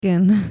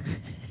And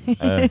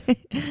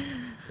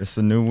It's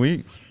a new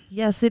week.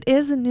 yes, it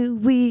is a new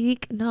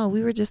week. No,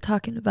 we were just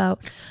talking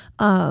about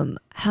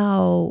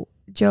how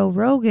Joe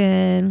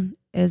Rogan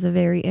is a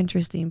very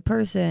interesting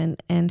person,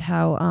 and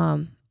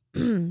how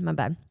my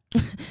bad.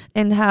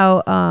 And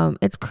how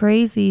it's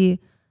crazy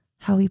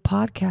how he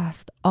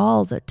podcasts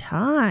all the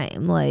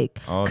time.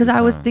 Like, All because the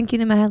I was time. thinking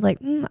in my head, like,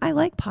 I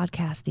like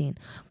podcasting,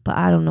 but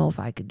I don't know if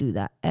I could do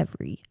that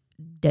every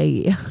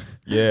day.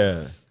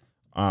 Yeah.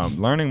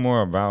 Learning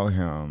more about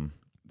him,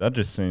 that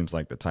just seems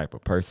like the type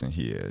of person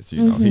he is.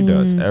 You know, he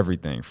does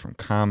everything from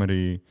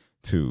comedy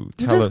to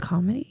Just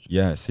comedy.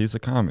 Yes, he's a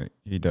comic.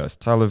 He does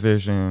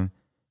television.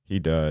 He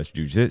does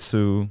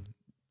jujitsu,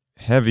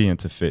 heavy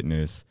into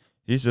fitness.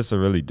 He's just a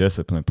really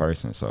disciplined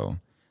person. So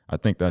I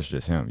think that's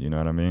just him. You know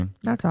what I mean?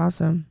 That's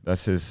awesome.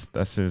 That's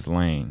his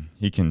lane.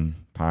 He can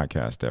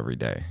podcast every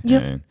day.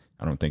 Yep. And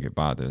I don't think it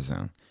bothers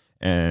him.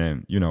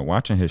 And, you know,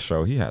 watching his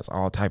show, he has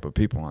all type of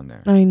people on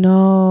there. I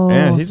know.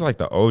 And he's like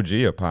the OG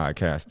of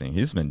podcasting.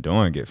 He's been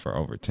doing it for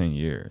over 10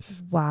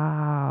 years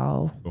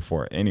Wow.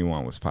 before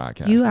anyone was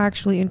podcasting. You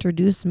actually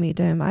introduced me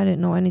to him. I didn't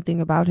know anything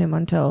about him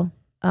until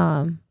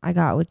I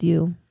got with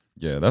you.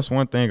 Yeah, that's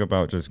one thing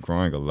about just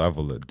growing a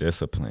level of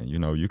discipline. You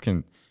know, you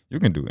can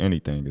do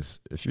anything.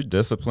 If you're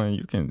disciplined,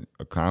 you can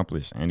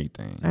accomplish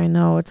anything. I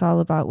know, it's all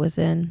about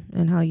within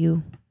and how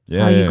you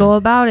Yeah. go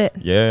about it.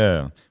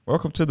 Yeah.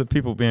 Welcome to the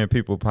People Being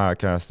People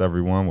podcast,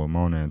 everyone, with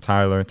Mona and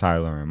Tyler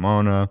and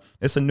Mona.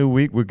 It's a new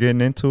week. We're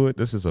getting into it.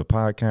 This is a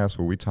podcast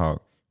where we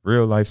talk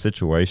real life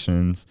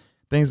situations,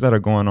 things that are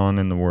going on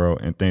in the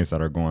world and things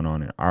that are going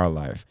on in our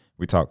life.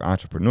 We talk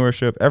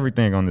entrepreneurship,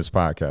 everything on this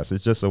podcast.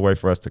 It's just a way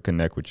for us to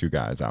connect with you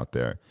guys out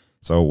there.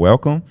 So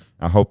welcome.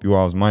 I hope you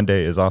all's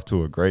Monday is off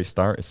to a great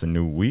start. It's a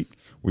new week.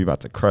 We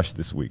about to crush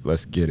this week.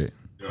 Let's get it.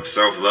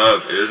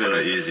 Self-love isn't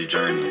an easy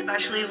journey.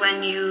 Especially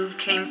when you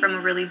came from a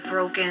really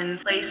broken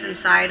place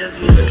inside of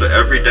you. It's an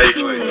everyday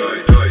choice.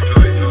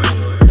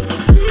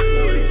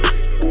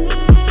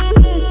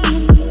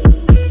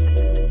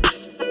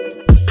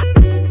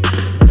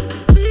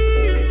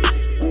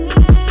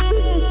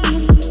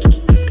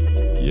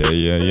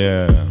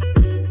 Yeah.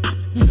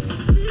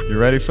 You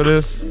ready for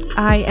this?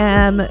 I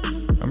am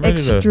I'm ready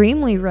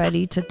extremely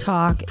ready to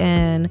talk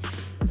and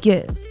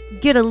get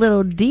a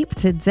little deep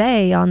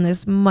today on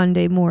this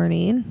Monday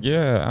morning.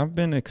 Yeah, I've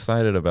been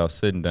excited about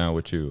sitting down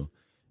with you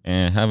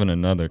and having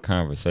another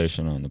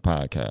conversation on the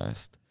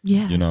podcast.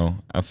 Yes. You know,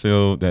 I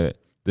feel that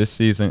this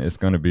season is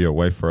going to be a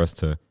way for us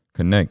to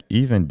connect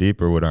even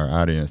deeper with our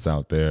audience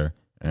out there.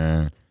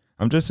 And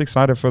I'm just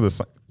excited for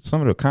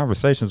some of the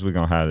conversations we're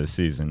going to have this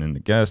season and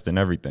the guests and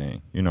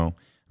everything. You know,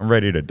 I'm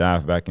ready to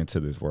dive back into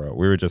this world.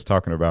 We were just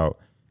talking about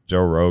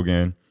Joe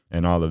Rogan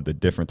and all of the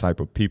different type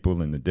of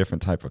people and the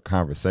different type of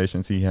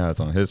conversations he has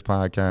on his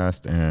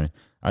podcast. And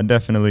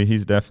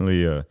he's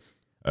definitely a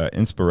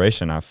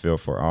inspiration, I feel,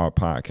 for all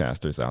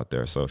podcasters out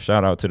there. So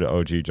shout out to the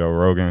OG Joe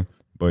Rogan.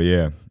 But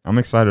yeah, I'm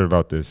excited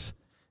about this.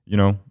 You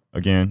know,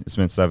 again, it's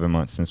been 7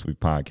 months since we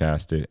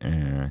podcasted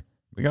and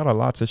we got a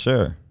lot to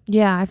share.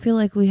 Yeah, I feel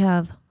like we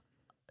have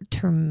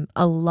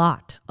a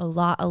lot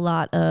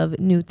of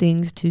new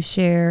things to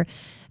share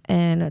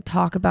and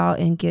talk about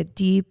and get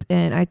deep.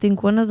 And I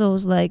think one of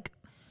those, like,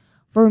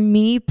 for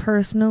me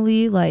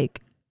personally,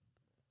 like,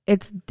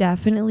 it's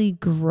definitely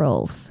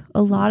growth.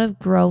 A lot of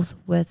growth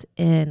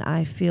within,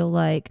 I feel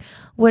like,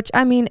 which,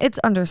 I mean, it's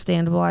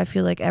understandable. I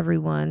feel like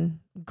everyone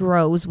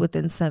grows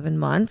within 7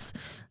 months,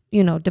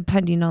 you know,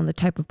 depending on the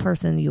type of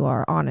person you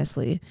are,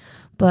 honestly.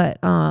 But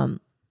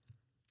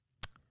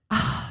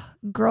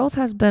growth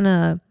has been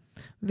a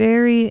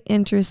very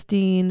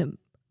interesting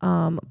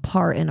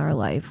part in our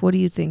life. What do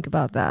you think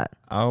about that?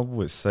 I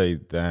would say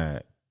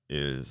that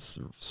is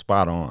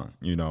spot on.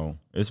 You know,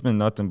 it's been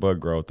nothing but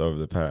growth over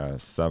the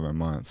past 7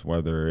 months,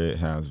 whether it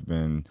has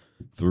been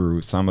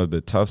through some of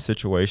the tough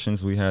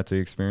situations we had to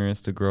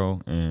experience to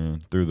grow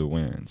and through the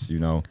wins, you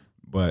know.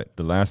 But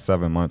the last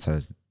 7 months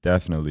has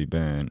definitely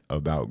been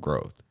about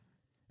growth.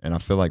 And I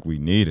feel like we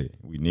need it.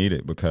 We need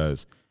it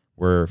because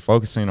we're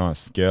focusing on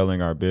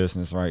scaling our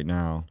business right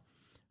now,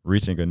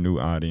 reaching a new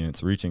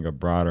audience, reaching a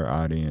broader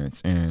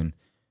audience. And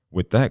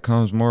with that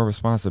comes more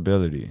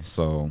responsibility.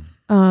 So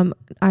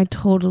I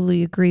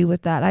totally agree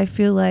with that. I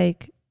feel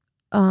like,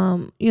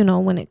 you know,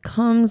 when it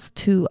comes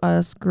to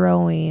us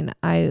growing,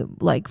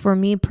 for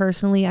me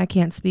personally, I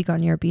can't speak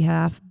on your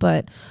behalf,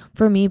 but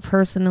for me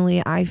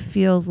personally, I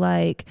feel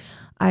like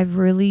I've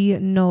really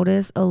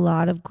noticed a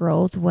lot of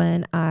growth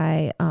when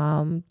I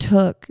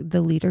took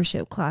the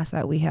leadership class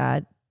that we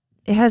had.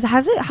 Has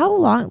it? How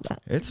long?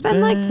 It's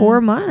been like 4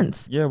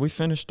 months. Yeah, we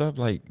finished up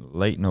like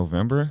late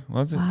November,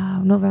 was it?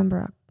 Wow,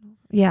 November.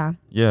 Yeah.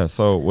 Yeah,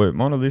 so what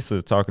Mona Lisa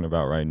is talking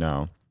about right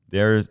now,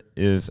 there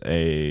is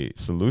a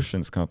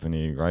solutions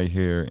company right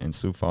here in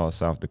Sioux Falls,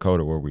 South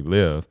Dakota, where we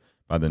live,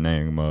 by the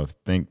name of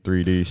Think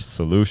 3D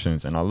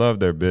Solutions. And I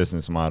love their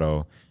business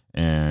model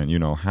and, you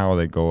know, how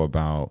they go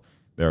about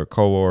their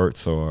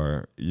cohorts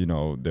or, you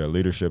know, their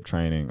leadership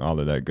training, all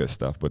of that good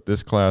stuff. But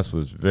this class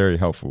was very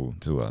helpful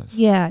to us.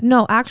 Yeah.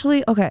 No,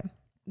 actually, okay.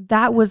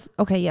 that was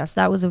okay. Yes,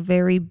 that was a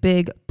very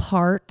big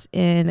part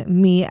in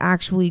me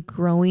actually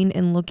growing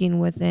and looking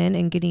within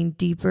and getting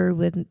deeper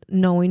with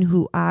knowing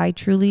who I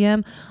truly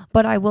am.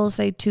 But I will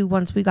say too,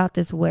 once we got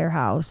this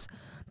warehouse,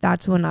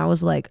 that's when I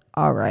was like,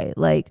 all right,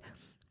 like,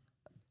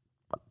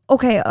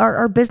 okay,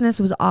 our business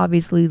was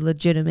obviously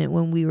legitimate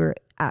when we were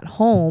at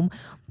home,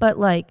 but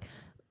like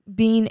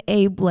being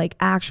able, like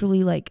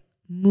actually like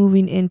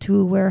moving into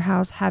a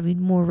warehouse,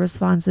 having more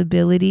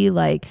responsibility,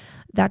 like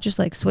that just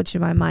like switched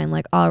in my mind.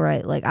 Like, all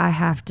right, like I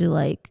have to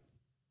like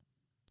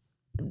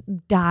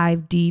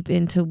dive deep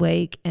into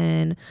Wake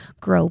and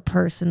grow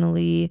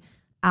personally,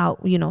 out,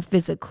 you know,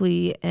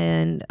 physically.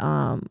 And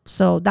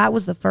so that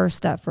was the first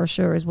step for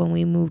sure, is when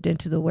we moved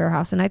into the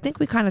warehouse. And I think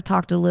we kind of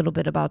talked a little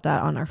bit about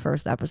that on our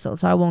first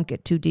episode, so I won't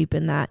get too deep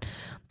in that.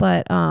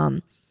 But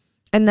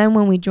and then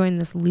when we joined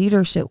this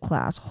leadership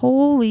class,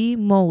 holy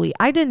moly,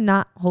 I did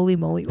not, holy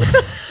moly.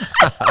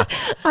 I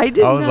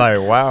was like,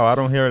 wow, I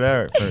don't hear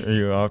that from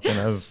you often.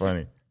 That was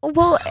funny.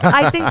 Well,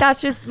 I think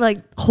that's just like,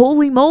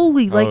 holy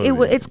moly. Like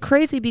it's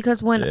crazy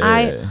because when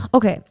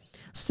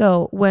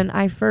so when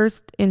I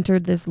first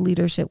entered this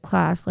leadership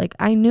class, like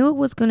I knew it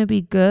was going to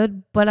be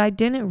good, but I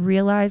didn't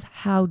realize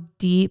how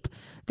deep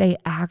they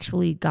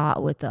actually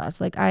got with us.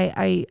 Like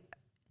I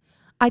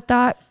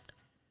thought,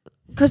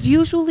 because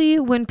usually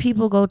when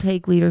people go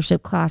take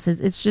leadership classes,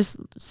 it's just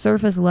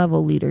surface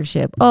level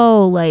leadership.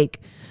 Oh,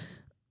 like,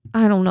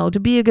 I don't know, to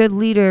be a good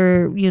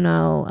leader, you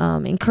know,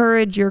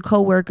 encourage your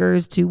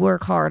coworkers to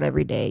work hard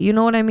every day. You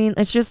know what I mean?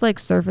 It's just like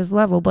surface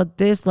level. But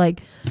this,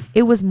 like,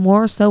 it was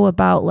more so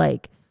about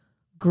like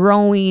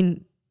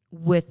growing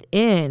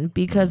within,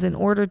 because in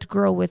order to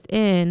grow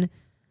within,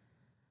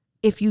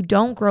 if you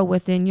don't grow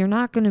within, you're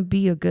not going to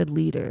be a good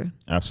leader.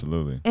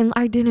 Absolutely. And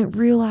I didn't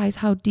realize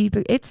how deep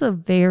it's a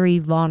very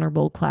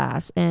vulnerable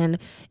class, and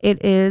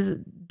it is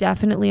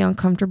definitely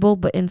uncomfortable,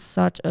 but in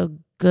such a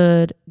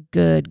good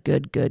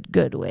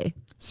way.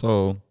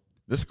 So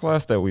this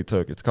class that we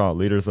took, it's called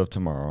Leaders of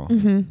Tomorrow.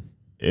 Mm-hmm.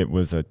 It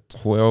was a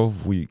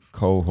 12-week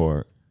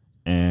cohort,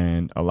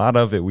 and a lot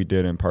of it we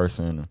did in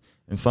person,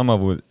 and some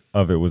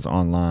of it was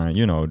online,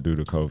 you know, due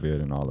to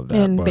COVID and all of that.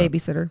 And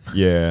babysitter.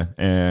 Yeah.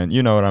 And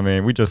you know what I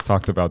mean? We just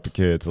talked about the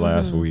kids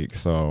last week,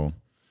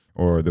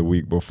 or the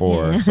week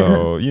before. Yeah.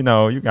 So, you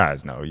know, you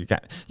guys know,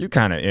 you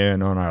kind of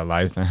in on our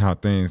life and how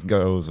things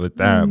goes with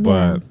that.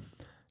 But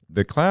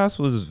the class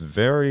was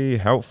very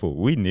helpful.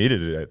 We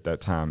needed it at that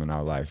time in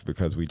our life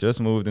because we just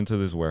moved into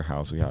this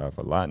warehouse. We have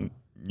a lot,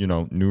 you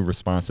know, new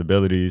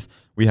responsibilities.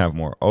 We have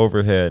more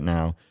overhead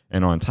now.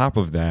 And on top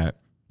of that,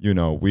 you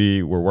know,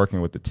 we were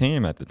working with the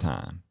team at the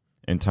time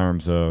in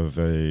terms of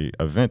a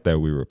event that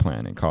we were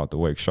planning called the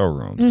Wake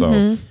Showroom.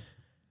 Mm-hmm. So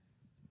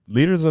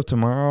Leaders of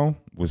Tomorrow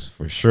was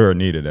for sure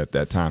needed at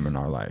that time in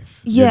our life.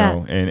 Yeah. You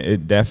know, and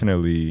it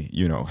definitely,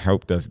 you know,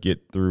 helped us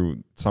get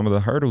through some of the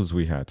hurdles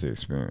we had to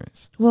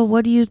experience. Well,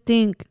 what do you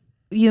think?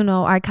 You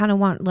know, I kind of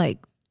want, like,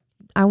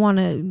 I want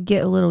to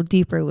get a little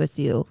deeper with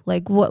you.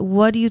 Like,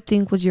 what do you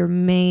think was your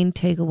main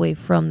takeaway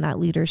from that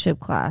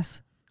leadership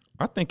class?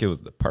 I think it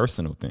was the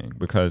personal thing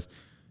because,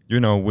 you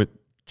know, with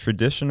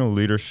traditional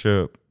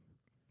leadership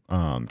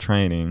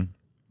training,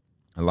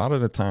 a lot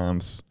of the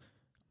times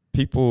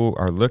people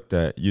are looked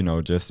at, you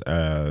know, just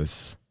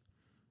as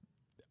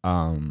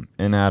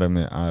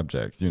inanimate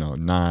objects, you know,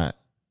 not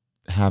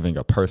having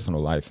a personal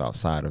life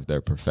outside of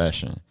their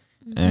profession.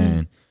 Mm-hmm.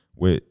 And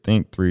with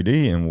Think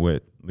 3D and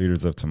with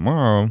Leaders of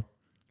Tomorrow,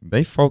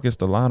 they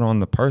focused a lot on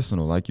the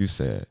personal, like you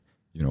said.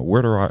 You know,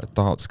 where do our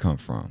thoughts come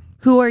from?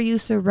 Who are you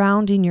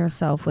surrounding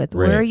yourself with?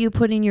 Right. Where are you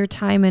putting your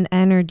time and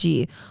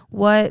energy?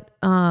 What,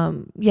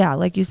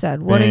 like you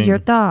said, what are your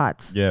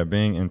thoughts? Yeah,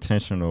 being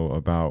intentional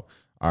about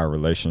our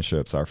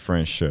relationships, our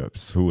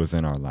friendships, who is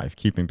in our life,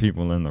 keeping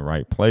people in the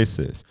right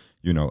places,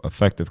 you know,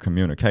 effective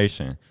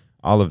communication,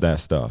 all of that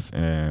stuff.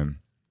 And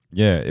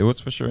yeah, it was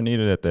for sure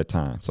needed at that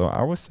time. So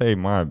I would say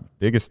my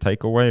biggest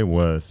takeaway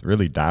was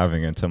really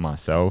diving into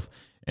myself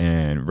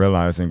and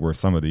realizing where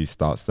some of these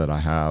thoughts that I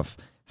have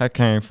had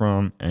came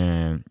from,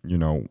 and, you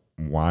know,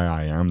 why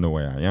I am the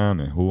way I am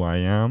and who I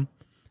am.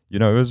 You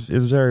know, it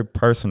was very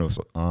personal.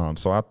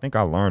 So I think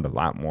I learned a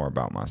lot more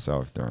about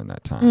myself during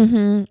that time.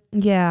 Mm-hmm.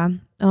 Yeah,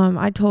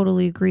 I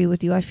totally agree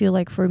with you. I feel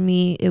like for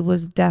me, it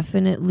was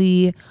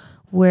definitely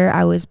where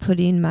I was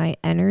putting my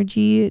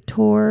energy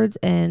towards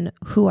and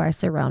who I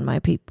surround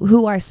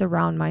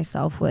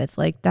myself with.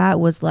 Like, that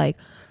was like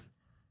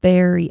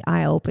very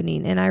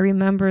eye-opening. And I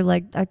remember,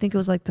 like, I think it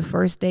was like the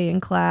first day in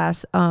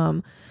class,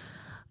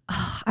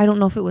 I don't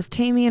know if it was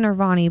Tammy and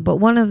Irvani, but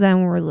one of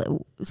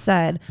them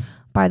said,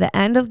 by the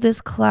end of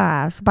this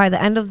class, by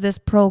the end of this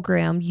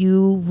program,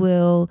 you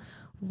will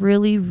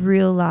really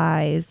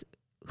realize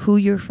who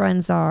your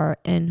friends are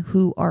and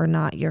who are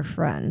not your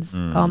friends.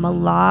 Mm. A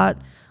lot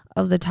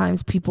of the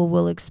times people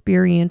will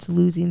experience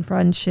losing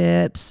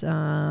friendships,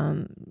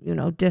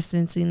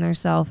 distancing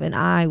themselves. And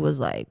I was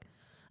like,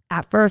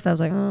 at first I was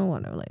like, oh,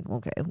 whatever, like,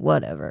 okay,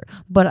 whatever.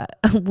 But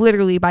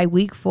literally by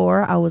week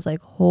 4, I was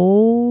like,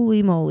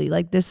 holy moly,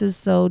 like, this is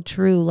so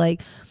true.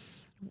 Like,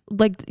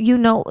 you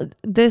know,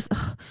 this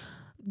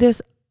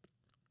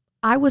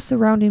I was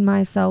surrounding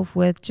myself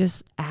with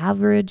just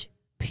average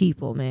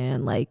people,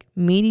 man, like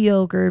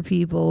mediocre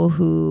people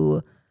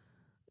who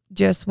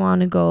just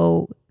want to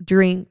go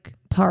drink,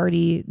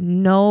 party,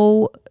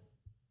 no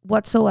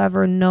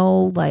whatsoever,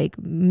 no like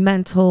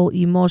mental,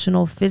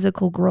 emotional,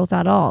 physical growth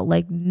at all,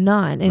 like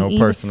none. And no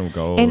personal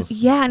goals. And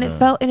and it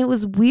felt, and it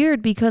was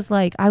weird because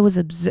like I was,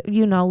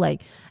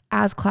 like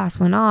as class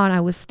went on,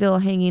 I was still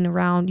hanging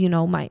around,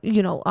 my,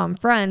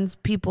 friends,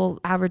 people,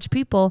 average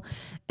people.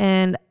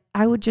 And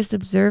I would just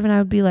observe and I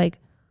would be like,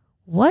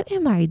 what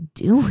am I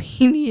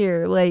doing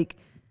here? Like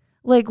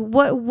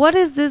what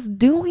is this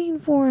doing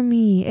for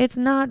me? It's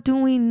not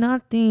doing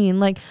nothing.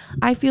 Like,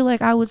 I feel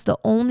like I was the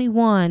only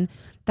one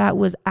that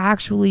was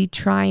actually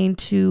trying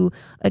to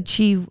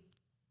achieve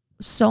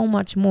so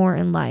much more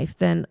in life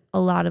than a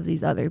lot of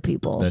these other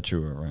people that you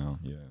were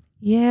around.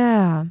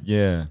 Yeah.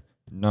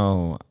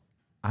 No,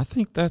 I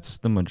think that's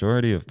the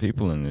majority of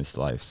people in this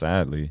life,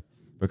 sadly,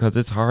 because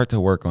it's hard to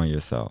work on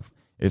yourself.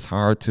 It's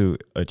hard to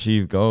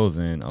achieve goals,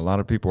 and a lot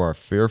of people are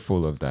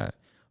fearful of that.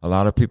 A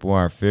lot of people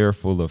are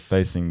fearful of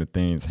facing the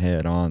things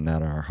head on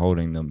that are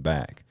holding them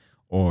back,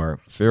 or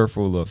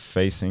fearful of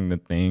facing the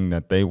thing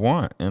that they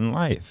want in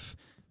life.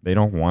 They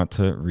don't want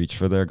to reach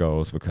for their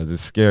goals because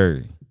it's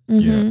scary.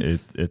 Yeah,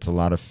 it's a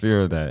lot of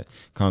fear that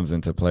comes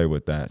into play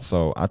with that.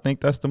 So I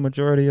think that's the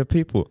majority of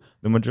people.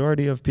 The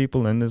majority of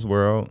people in this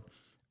world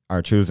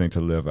are choosing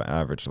to live an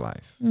average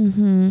life.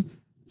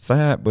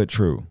 Sad but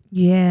true.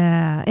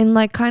 Yeah. And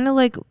like kind of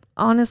like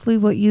honestly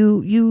what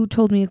you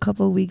told me a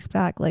couple of weeks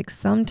back, like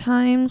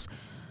sometimes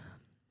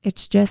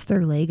it's just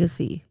their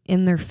legacy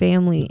in their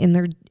family, in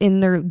their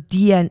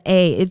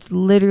DNA. It's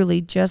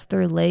literally just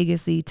their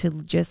legacy to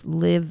just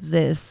live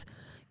this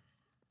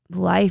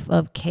life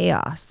of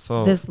chaos,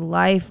 this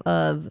life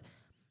of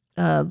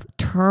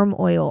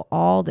turmoil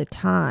all the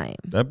time.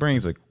 That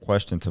brings a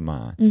question to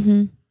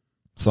mind.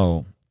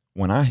 So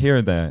when I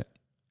hear that,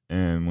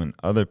 and when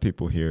other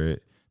people hear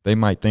it, they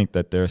might think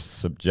that they're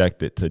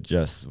subjected to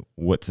just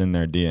what's in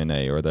their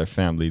DNA or their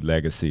family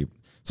legacy.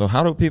 So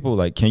how do people,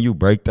 like, can you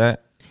break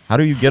that? How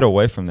do you get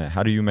away from that?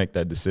 How do you make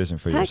that decision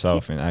for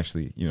yourself and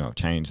actually,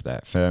 change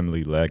that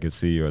family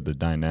legacy or the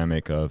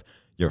dynamic of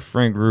your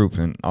friend group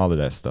and all of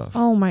that stuff?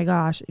 Oh my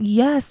gosh.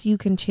 Yes, you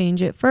can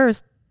change it.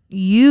 First,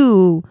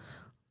 you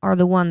are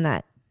the one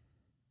that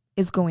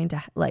is going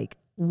to like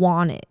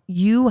want it.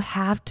 You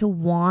have to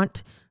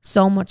want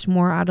so much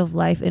more out of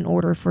life in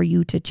order for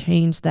you to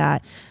change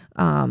that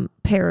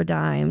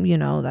paradigm,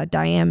 that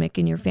dynamic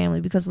in your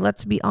family. Because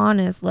let's be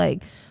honest,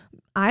 like,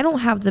 I don't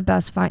have the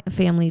best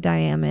family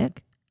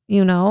dynamic.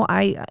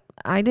 I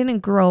didn't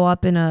grow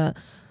up in a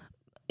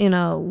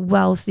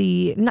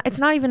wealthy, it's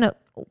not even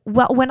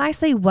when I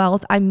say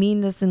wealth, I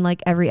mean this in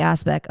like every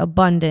aspect,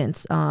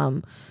 abundance,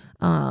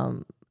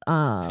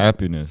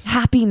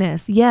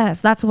 happiness.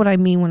 Yes. That's what I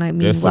mean when I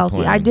mean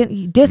discipline.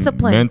 wealthy.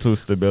 Discipline, mental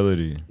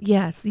stability.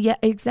 Yes. Yeah,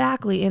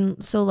 exactly.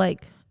 And so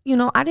like,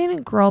 I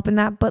didn't grow up in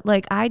that, but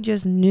like, I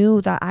just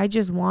knew that I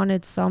just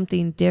wanted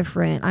something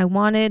different. I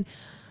wanted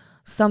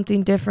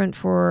something different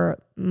for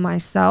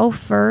myself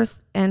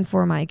first and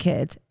for my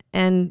kids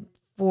and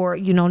for,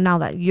 now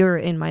that you're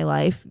in my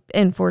life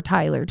and for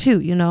Tyler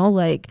too,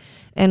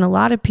 and a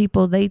lot of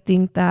people, they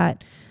think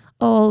that,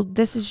 oh,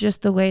 this is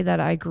just the way that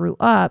I grew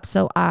up.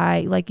 So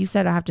I, like you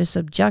said, I have to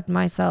subject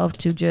myself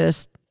to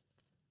just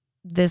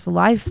this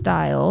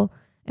lifestyle.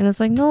 And it's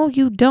like, no,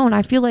 you don't.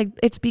 I feel like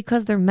it's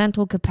because their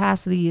mental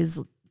capacity is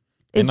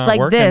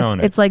like this.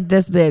 It's like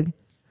this big.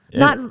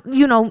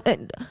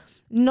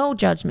 No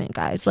judgment,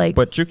 guys. Like,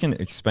 but you can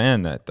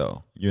expand that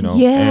though,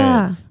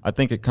 Yeah. And I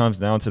think it comes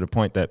down to the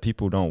point that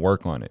people don't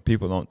work on it.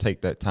 People don't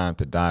take that time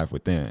to dive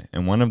within.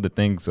 And one of the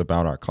things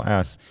about our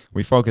class,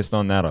 we focused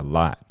on that a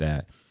lot,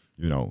 that,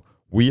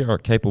 we are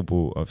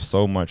capable of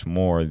so much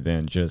more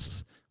than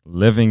just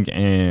living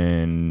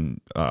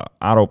in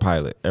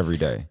autopilot every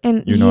day.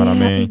 And you know what I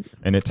mean?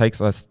 And it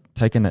takes us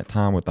taking that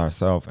time with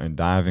ourselves and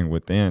diving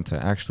within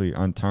to actually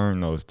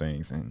unturn those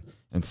things and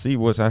see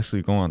what's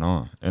actually going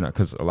on. And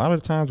because a lot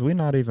of times we're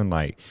not even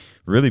like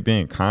really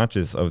being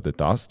conscious of the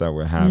thoughts that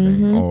we're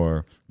having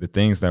or the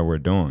things that we're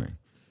doing.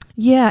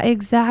 Yeah,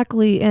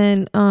 exactly.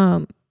 And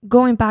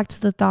going back to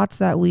the thoughts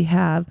that we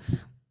have,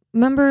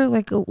 remember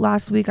like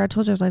last week I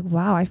told you, I was like,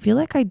 wow, I feel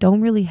like I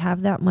don't really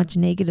have that much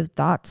negative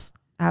thoughts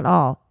at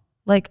all.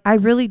 Like, I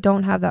really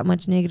don't have that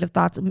much negative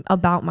thoughts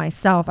about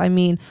myself. I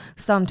mean,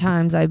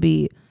 sometimes I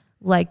be,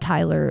 like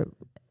Tyler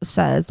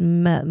says,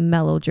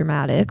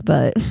 melodramatic,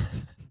 but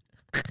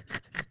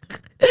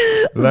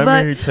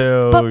Let me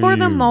tell you. But for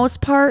the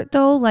most part,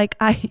 though, like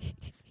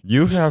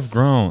you have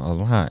grown a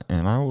lot,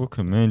 and I will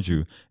commend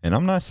you. And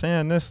I'm not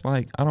saying this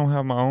like I don't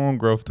have my own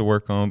growth to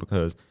work on,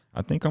 because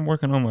I think I'm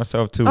working on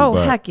myself too. Oh,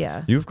 but heck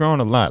yeah. You've grown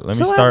a lot. Let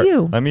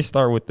me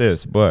start with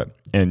this.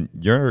 And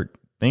your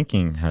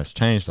thinking has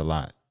changed a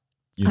lot.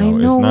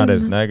 It's not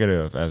as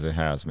negative as it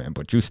has been,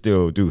 but you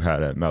still do have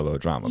that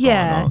melodrama going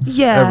on.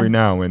 Yeah. Every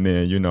now and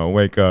then,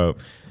 wake up,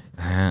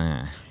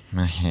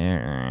 my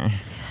hair.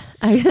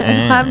 I don't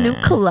have new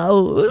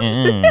clothes.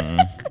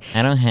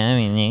 I don't have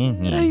any.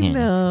 I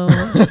know.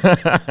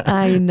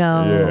 I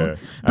know. Yeah.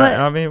 But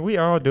I mean, we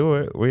all do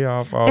it. We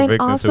all fall and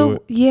victim also, to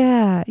it.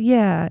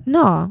 yeah.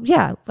 No,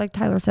 yeah. Like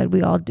Tyler said,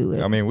 we all do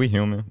it. I mean, we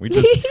human. We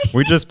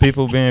just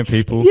people being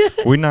people. Yeah.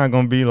 We're not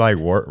gonna be like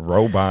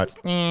robots.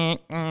 You know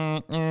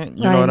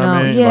what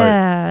I mean?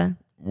 Yeah.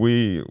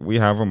 Like, we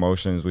have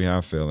emotions. We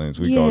have feelings.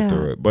 We Yeah. go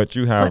through it. But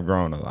you have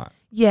grown a lot.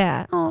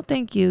 Yeah. Oh,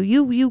 thank you.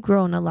 You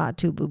grown a lot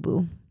too, boo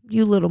boo.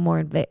 You a little more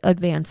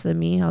advanced than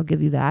me. I'll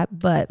give you that.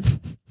 But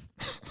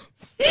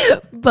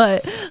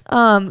but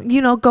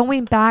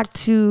going back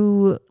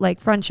to like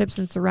friendships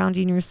and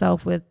surrounding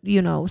yourself with,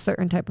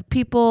 certain type of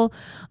people,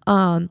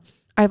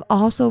 I've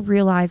also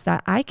realized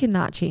that I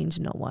cannot change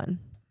no one.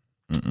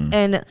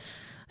 And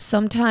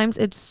sometimes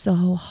it's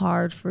so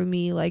hard for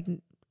me like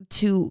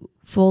to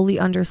fully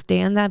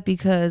understand that,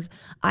 because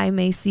I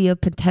may see a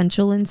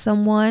potential in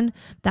someone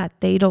that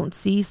they don't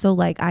see. So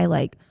like I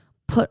like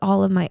put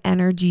all of my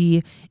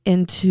energy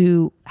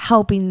into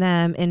helping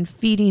them and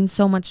feeding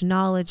so much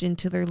knowledge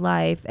into their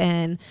life.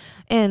 And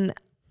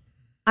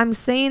I'm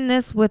saying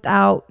this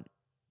without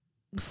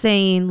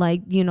saying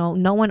like,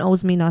 no one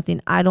owes me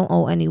nothing. I don't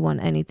owe anyone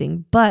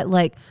anything. But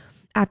like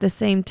at the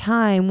same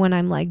time, when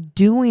I'm like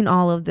doing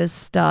all of this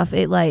stuff,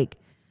 it's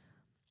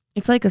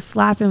like a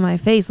slap in my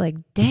face. Like,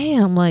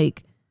 damn,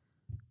 like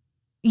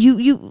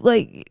you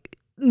like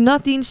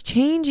nothing's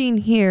changing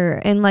here.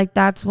 And like,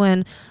 that's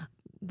when,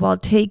 while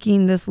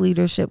taking this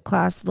leadership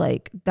class,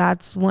 like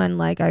that's when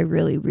like I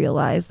really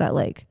realized that,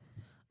 like,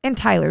 and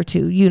Tyler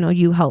too,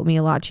 you helped me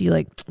a lot too. You're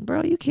like,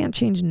 bro, you can't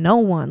change no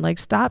one. Like,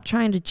 stop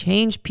trying to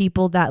change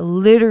people that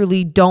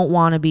literally don't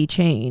want to be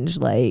changed.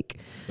 Like,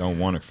 Don't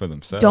want it for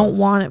themselves. don't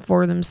want it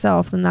for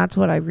themselves. And that's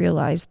what I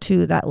realized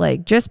too, that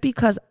like, just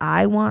because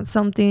I want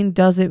something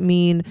doesn't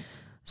mean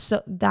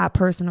so that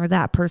person or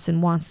that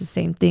person wants the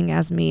same thing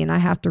as me. And I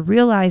have to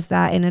realize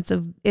that. And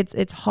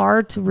it's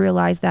hard to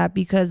realize that,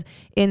 because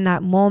in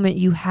that moment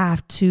you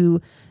have to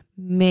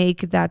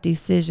make that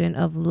decision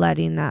of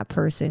letting that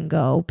person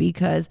go,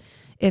 because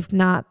if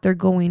not, they're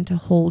going to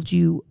hold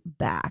you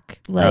back.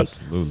 Like,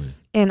 Absolutely.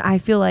 and I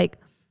feel like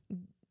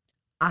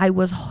I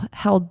was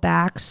held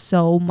back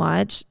so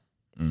much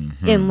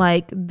in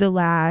like the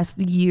last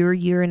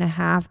year and a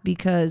half,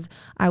 because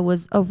I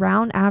was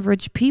around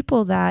average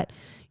people that,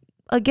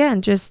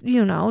 again, just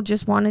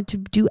wanted to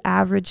do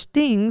average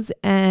things,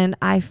 and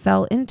I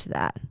fell into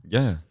that.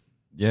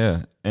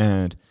 Yeah.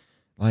 And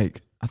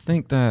like, I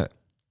think that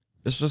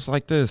it's just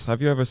like this.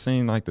 Have you ever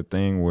seen like the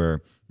thing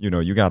where,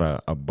 you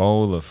got a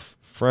bowl of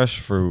fresh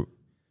fruit,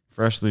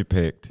 freshly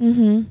picked,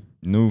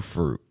 new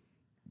fruit,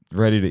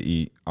 ready to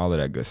eat, all of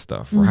that good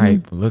stuff,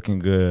 right? Looking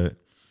good.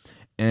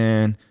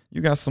 And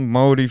you got some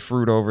moldy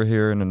fruit over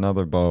here in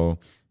another bowl.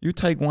 You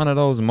take one of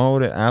those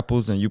molded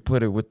apples and you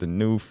put it with the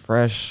new,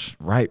 fresh,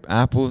 ripe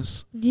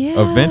apples.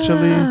 Yeah.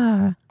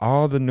 Eventually,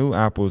 all the new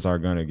apples are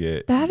going to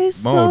get That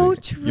is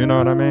moldy. so true. You know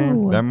what I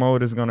mean? That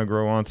mold is going to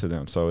grow onto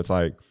them. So it's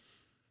like,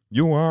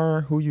 you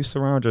are who you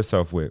surround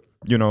yourself with.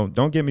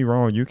 Don't get me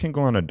wrong. You can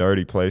go in a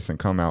dirty place and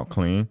come out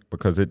clean,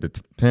 because it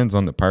depends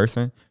on the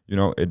person.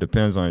 It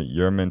depends on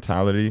your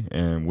mentality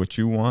and what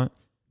you want.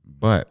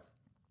 But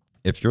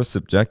if you're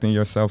subjecting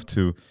yourself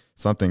to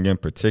something in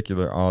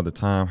particular all the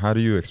time, how do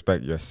you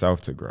expect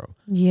yourself to grow?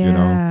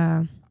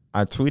 Yeah.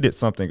 I tweeted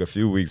something a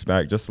few weeks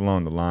back just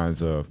along the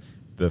lines of,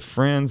 the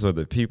friends or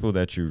the people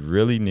that you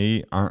really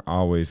need aren't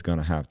always going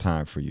to have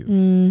time for you.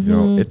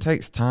 It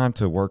takes time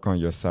to work on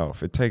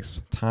yourself. It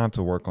takes time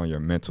to work on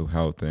your mental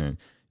health and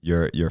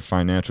your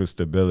financial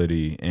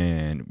stability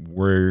and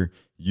where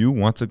you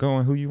want to go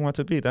and who you want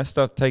to be. That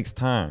stuff takes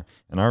time.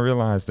 And I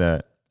realized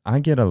that I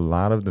get a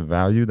lot of the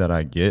value that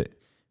I get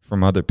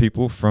from other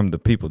people from the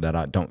people that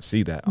I don't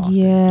see that often.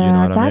 Yeah, you know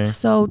what I mean? that's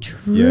so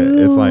true.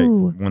 Yeah, it's like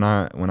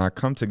when I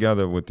come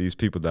together with these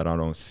people that I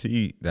don't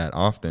see that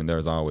often,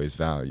 there's always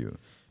value.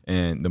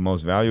 And the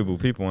most valuable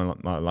people in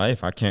my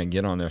life, I can't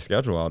get on their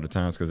schedule all the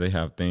time because they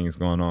have things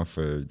going on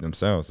for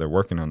themselves. They're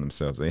working on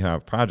themselves. They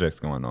have projects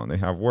going on. They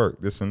have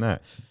work, this and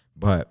that.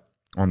 But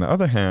on the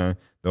other hand,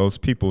 those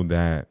people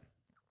that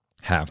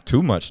have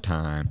too much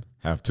time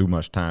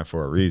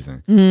for a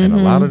reason. And a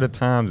lot of the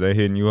times they're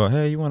hitting you up,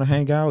 hey, you want to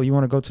hang out? You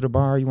want to go to the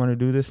bar? You want to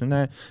do this and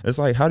that? It's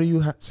like, how do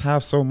you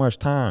have so much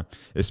time,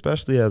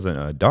 especially as an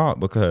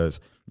adult? Because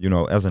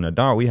as an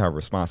adult, we have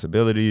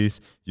responsibilities.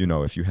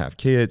 If you have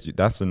kids,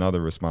 that's another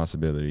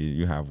responsibility.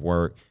 You have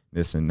work,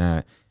 this and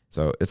that.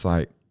 So it's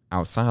like,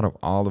 outside of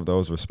all of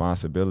those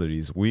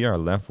responsibilities, we are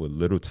left with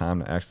little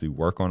time to actually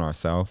work on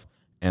ourselves.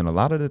 And a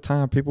lot of the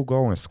time, people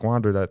go and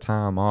squander that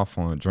time off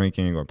on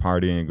drinking or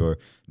partying or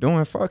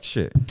doing fuck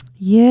shit.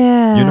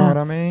 Yeah. You know what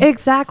I mean?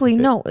 Exactly.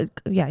 No.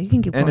 Yeah, you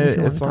can keep going.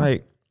 And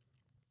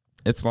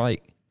it's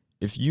like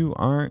if you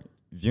aren't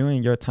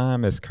viewing your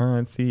time as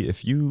currency,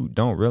 if you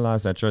don't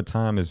realize that your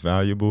time is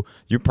valuable,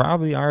 you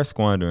probably are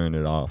squandering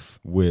it off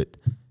with,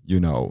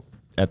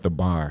 at the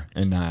bar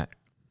and not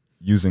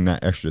using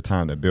that extra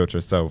time to build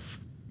yourself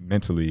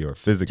mentally or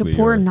physically. To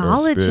pour or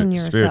knowledge in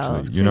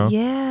yourself. spiritually,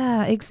 Yeah.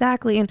 Yeah,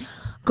 exactly. And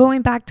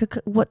going back to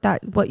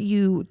what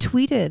you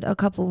tweeted a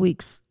couple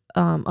weeks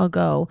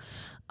ago,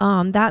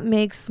 that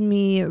makes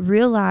me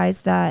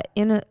realize that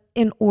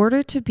in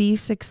order to be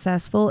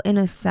successful, in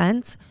a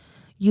sense,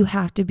 you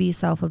have to be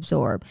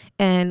self-absorbed.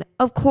 And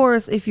of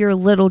course, if you're a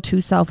little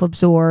too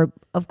self-absorbed,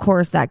 of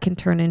course that can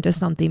turn into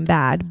something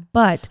bad.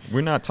 But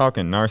we're not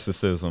talking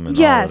narcissism and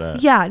yes, all of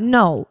that. yeah,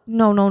 no.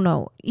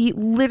 You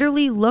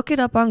literally look it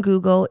up on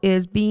Google.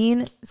 Is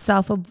being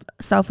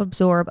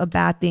self-absorbed a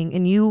bad thing?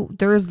 And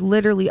there's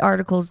literally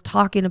articles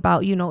talking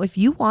about, if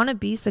you want to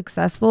be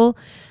successful,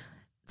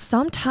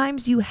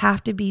 sometimes you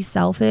have to be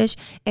selfish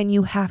and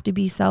you have to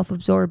be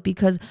self-absorbed,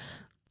 because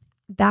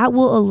that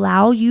will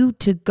allow you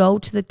to go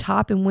to the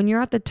top. And when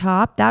you're at the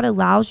top, that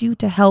allows you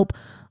to help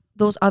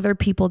those other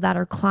people that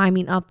are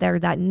climbing up there,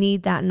 that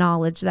need that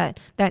knowledge, that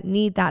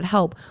need that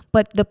help,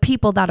 but the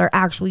people that are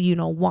actually,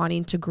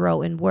 wanting to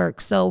grow and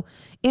work. So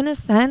in a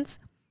sense,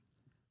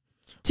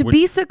 to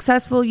be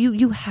successful,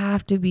 you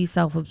have to be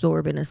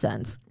self-absorbed in a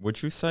sense.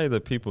 Would you say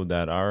the people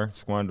that are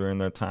squandering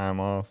their time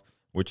off,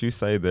 would you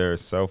say they're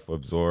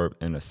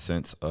self-absorbed in a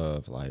sense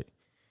of like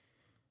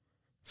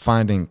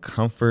finding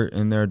comfort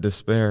in their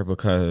despair?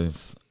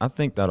 Because I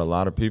think that a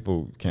lot of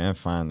people can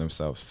find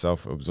themselves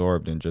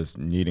self-absorbed in just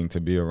needing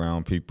to be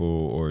around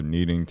people or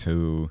needing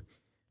to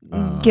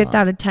get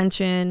that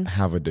attention,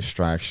 have a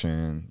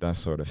distraction, that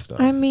sort of stuff.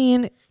 I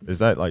mean, is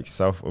that like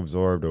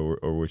self-absorbed, or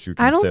would you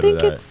consider I don't think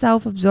that? it's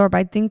self-absorbed.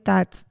 I think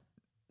that's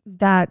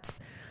That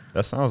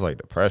sounds like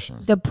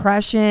depression.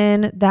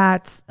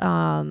 That's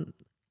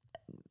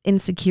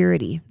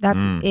insecurity.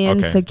 That's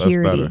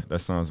insecurity. Okay, that's better. That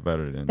sounds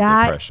better than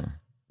depression.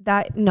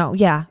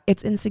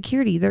 It's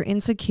insecurity. They're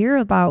insecure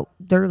about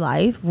their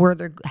life, where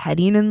they're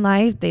heading in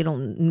life. They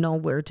don't know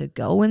where to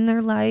go in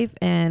their life,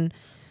 and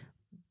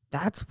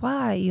that's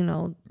why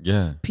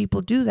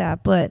people do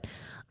that. But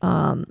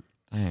dang,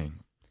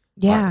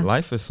 yeah,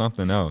 life is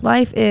something else.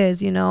 Life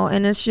is,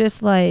 and it's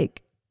just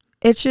like,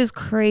 it's just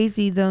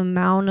crazy the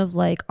amount of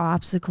like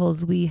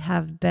obstacles we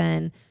have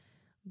been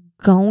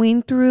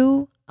going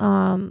through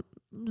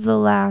the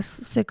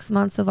last 6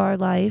 months of our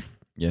life.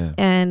 Yeah.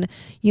 And,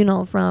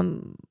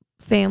 from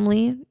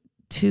family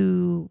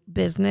to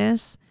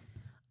business.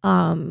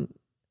 And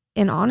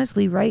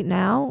honestly, right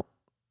now,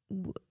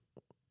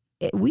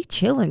 we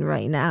chilling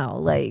right now.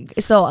 Like,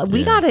 so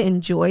we got to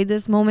enjoy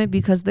this moment,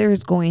 because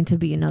there's going to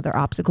be another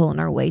obstacle in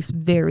our way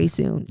very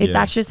soon.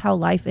 That's just how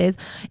life is.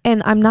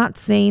 And I'm not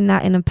saying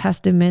that in a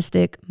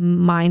pessimistic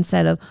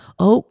mindset of,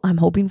 oh, I'm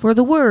hoping for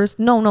the worst.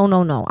 No.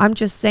 I'm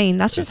just saying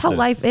that's just how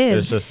life is.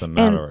 It's just a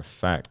matter of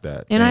fact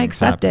that. And I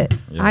accept it.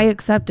 Yeah. I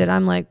accept it.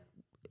 I'm like,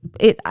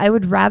 I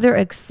would rather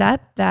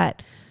accept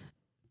that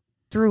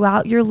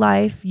throughout your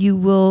life, you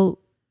will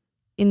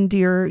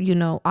endure,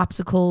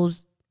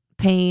 obstacles,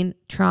 pain,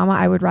 trauma.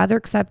 I would rather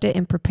accept it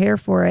and prepare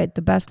for it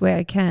the best way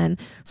I can,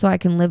 so I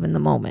can live in the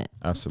moment.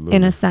 Absolutely.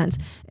 In a sense.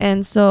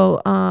 And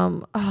so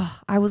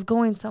I was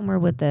going somewhere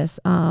with this.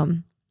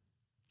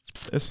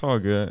 It's all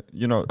good.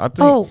 I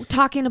think.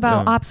 Talking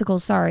about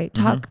obstacles. Sorry.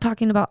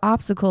 Talking about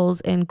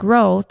obstacles and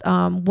growth.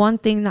 One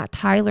thing that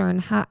Tyler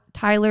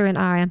and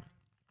I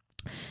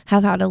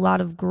have had a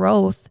lot of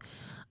growth.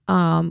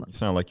 You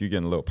sound like you're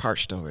getting a little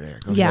parched over there.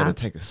 Go ahead and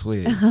take a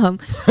swig. A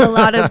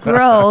lot of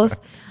growth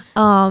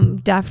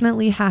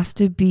definitely has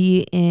to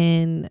be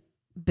in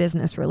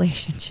business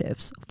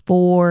relationships,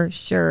 for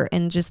sure.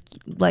 And just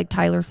like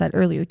Tyler said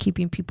earlier,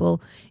 keeping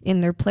people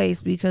in their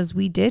place, because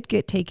we did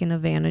get taken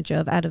advantage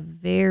of at a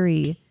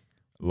very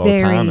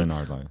time in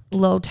our life.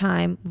 Low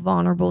time,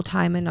 vulnerable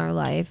time in our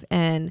life.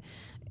 And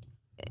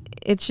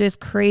it's just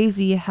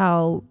crazy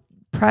how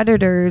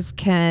predators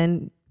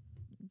can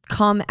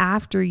come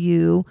after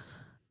you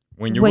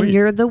when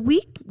you're the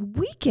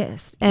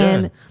weakest.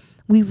 And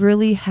we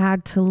really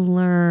had to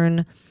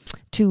learn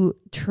to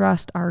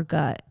trust our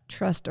gut,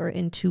 trust our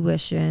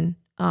intuition.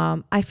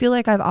 I feel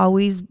like I've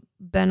always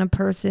been a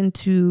person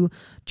to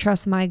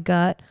trust my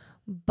gut,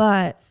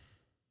 but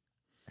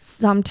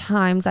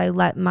sometimes I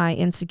let my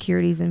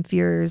insecurities and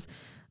fears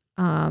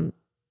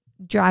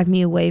drive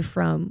me away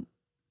from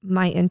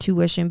my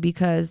intuition,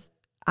 because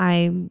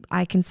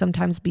I can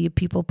sometimes be a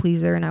people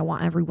pleaser and I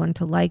want everyone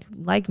to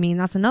like me. And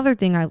that's another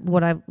thing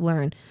what I've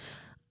learned.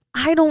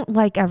 I don't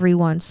like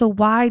everyone. So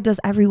why does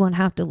everyone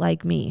have to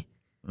like me?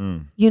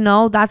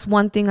 That's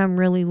one thing I'm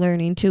really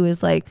learning too,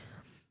 is like,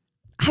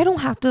 I don't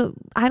have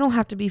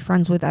to be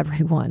friends with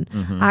everyone.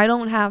 Mm-hmm. I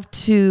don't have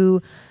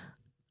to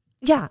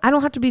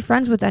be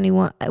friends with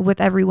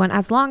everyone,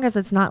 as long as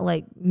it's not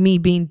like me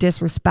being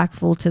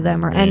disrespectful to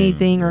them or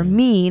anything or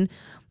mean.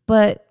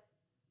 But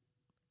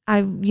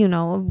I've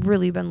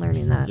really been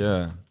learning that.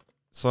 Yeah.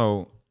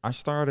 So I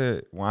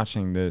started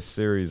watching this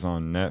series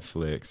on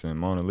Netflix, and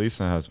Mona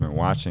Lisa has been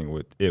watching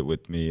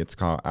with me. It's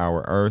called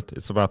Our Earth.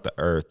 It's about the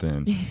earth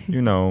and,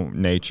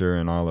 nature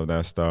and all of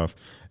that stuff.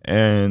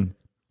 And,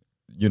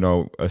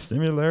 a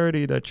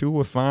similarity that you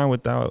will find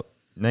without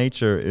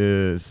nature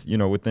is,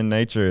 within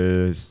nature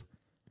is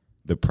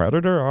the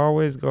predator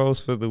always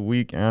goes for the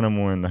weak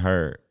animal in the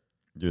herd.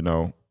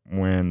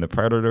 when the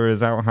predator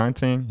is out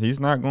hunting, he's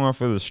not going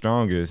for the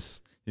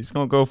strongest. He's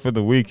going to go for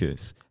the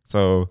weakest.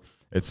 So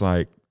it's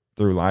like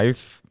through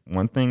life,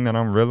 one thing that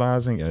I'm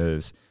realizing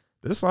is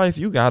this life,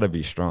 you got to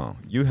be strong.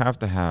 You have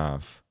to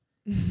have,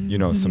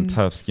 some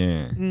tough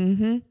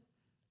skin,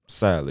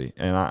 sadly.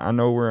 And I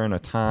know we're in a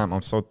time,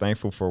 I'm so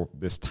thankful for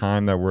this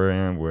time that we're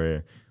in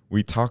where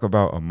we talk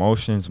about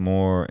emotions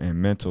more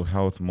and mental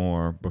health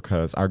more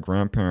because our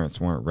grandparents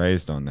weren't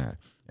raised on that.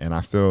 And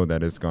I feel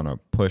that it's going to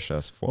push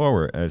us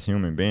forward as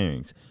human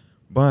beings.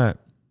 But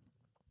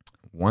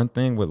one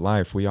thing with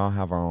life, we all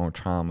have our own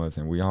traumas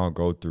and we all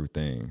go through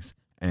things.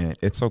 And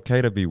it's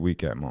okay to be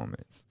weak at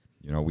moments.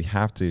 We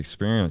have to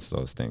experience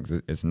those things.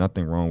 It's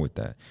nothing wrong with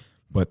that.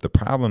 But the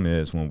problem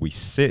is when we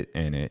sit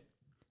in it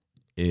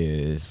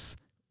is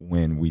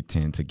when we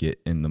tend to get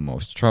in the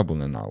most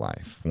trouble in our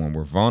life. When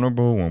we're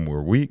vulnerable, when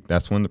we're weak,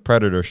 that's when the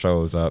predator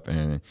shows up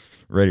and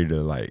ready to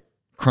like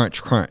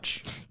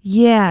crunch.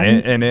 Yeah.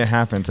 And it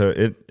happened to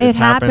it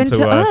happened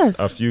to us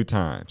a few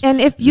times. And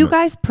if you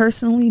guys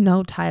personally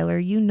know Tyler,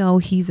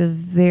 he's a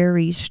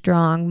very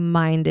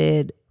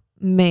strong-minded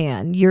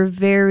man.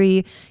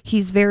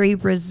 He's very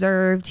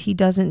reserved. He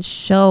doesn't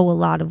show a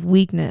lot of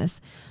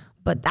weakness.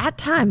 But that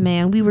time,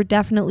 man, we were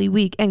definitely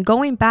weak. And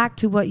going back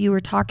to what you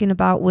were talking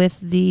about with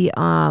the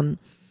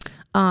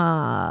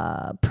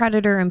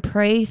predator and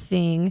prey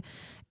thing,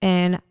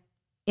 and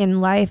in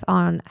life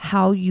on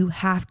how you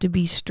have to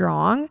be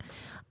strong,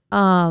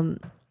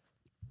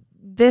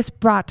 this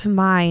brought to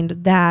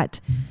mind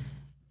that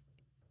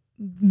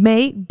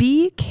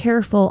be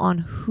careful on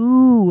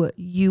who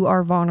you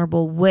are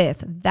vulnerable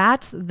with.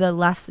 That's the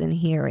lesson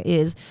here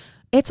is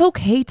it's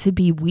okay to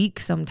be weak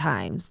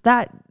sometimes.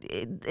 That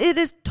it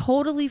is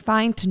totally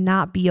fine to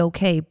not be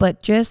okay,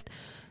 but just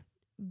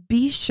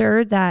be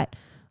sure that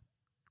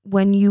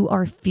when you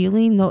are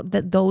feeling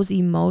those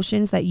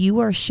emotions, that you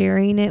are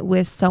sharing it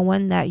with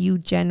someone that you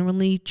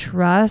genuinely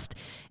trust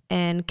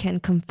and can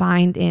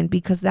confide in,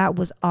 because that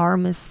was our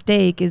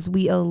mistake, is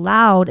we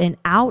allowed an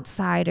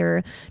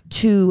outsider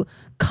to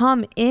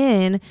come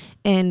in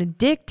and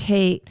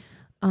dictate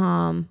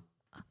our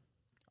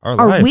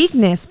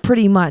weakness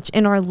pretty much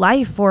in our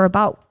life for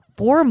about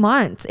 4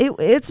 months. It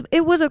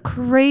was a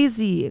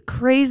crazy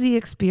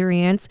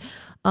experience.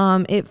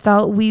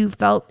 We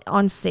felt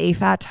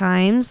unsafe at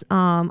times.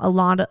 A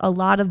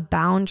lot of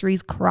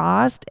boundaries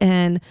crossed,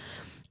 and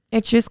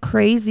it's just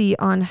crazy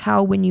on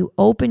how when you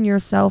open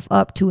yourself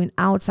up to an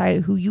outsider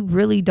who you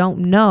really don't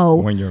know,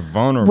 when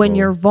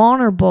you're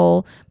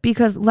vulnerable,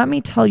 because let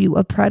me tell you,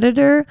 a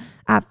predator,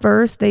 at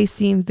first they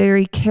seem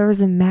very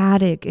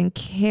charismatic and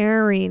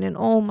caring and,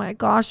 oh my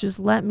gosh, just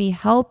let me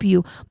help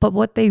you. But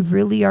what they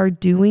really are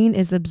doing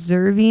is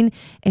observing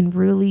and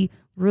really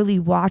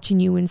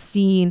watching you and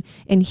seeing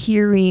and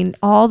hearing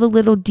all the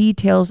little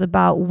details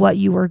about what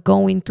you are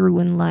going through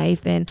in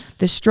life and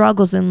the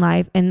struggles in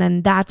life. And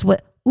then that's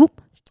what,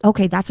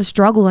 okay, that's a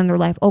struggle in their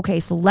life. Okay,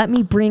 so let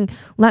me bring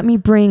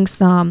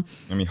some.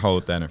 Let me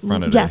hold that in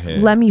front of their head.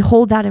 Yes, let me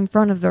hold that in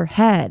front of their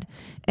head.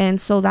 And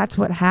so that's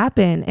what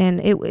happened. And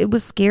it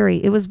was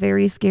scary. It was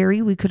very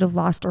scary. We could have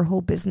lost our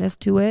whole business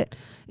to it.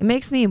 It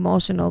makes me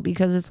emotional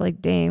because it's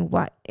like, dang,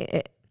 what?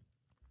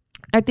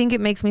 I think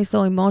it makes me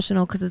so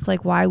emotional because it's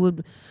like, why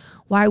would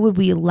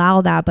we allow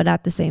that? But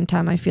at the same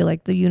time, I feel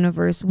like the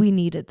universe, we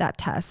needed that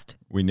test.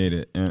 We need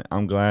it. And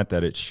I'm glad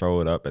that it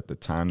showed up at the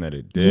time that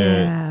it did.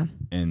 Yeah.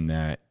 And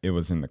that it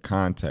was in the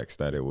context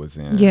that it was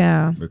in.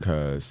 Yeah.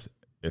 Because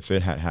if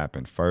it had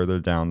happened further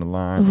down the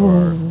line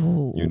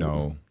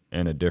or,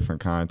 in a different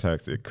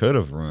context, it could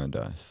have ruined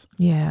us.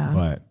 Yeah.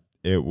 But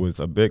it was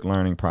a big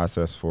learning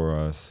process for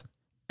us.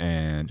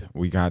 And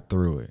we got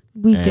through it.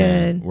 We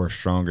did. We're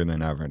stronger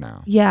than ever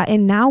now. Yeah.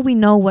 And now we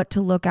know what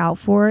to look out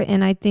for.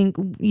 And I think,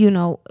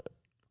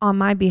 on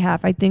my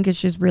behalf, I think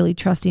it's just really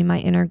trusting my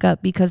inner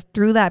gut, because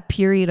through that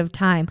period of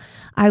time,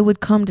 I would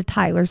come to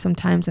Tyler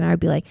sometimes and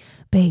I'd be like,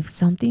 babe,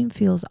 something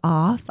feels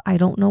off. I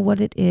don't know what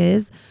it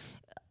is.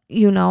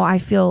 I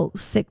feel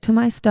sick to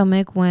my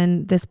stomach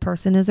when this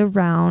person is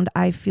around.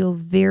 I feel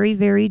very,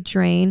 very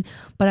drained,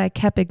 but I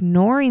kept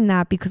ignoring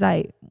that because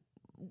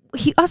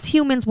us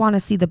humans want to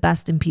see the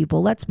best in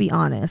people. Let's be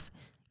honest.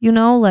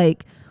 I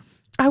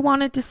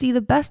wanted to see the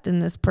best in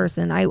this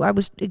person. I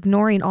was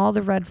ignoring all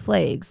the red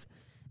flags.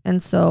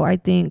 And so I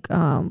think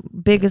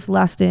biggest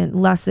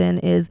lesson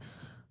is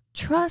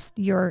trust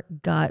your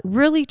gut.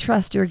 Really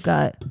trust your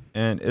gut.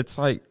 And it's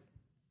like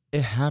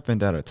it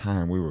happened at a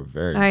time we were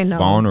very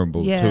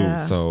vulnerable too.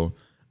 So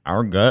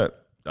our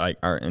gut, like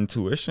our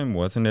intuition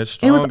wasn't as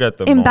strong at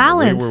the imbalanced.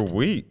 moment. We were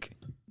weak,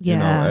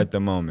 at the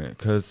moment,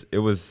 because it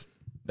was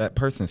that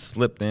person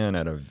slipped in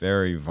at a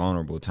very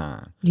vulnerable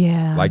time.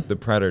 Yeah. Like the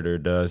predator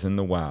does in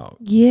the wild.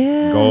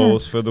 Yeah.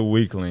 Goes for the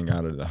weakling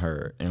out of the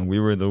herd. And we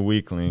were the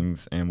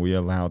weaklings, and we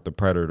allowed the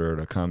predator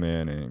to come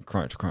in and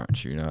crunch,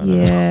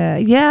 Yeah.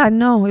 Yeah,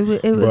 no, it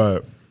was.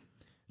 But,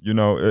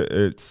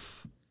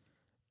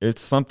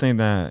 it's something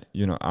that,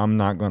 I'm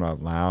not going to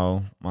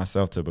allow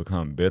myself to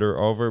become bitter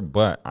over,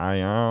 but I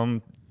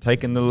am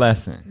taking the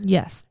lesson.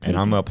 Yes. And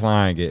I'm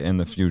applying it in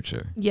the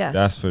future. Yes.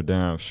 That's for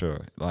damn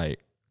sure. Like,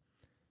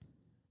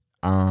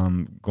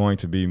 I'm going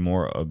to be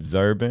more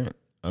observant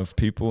of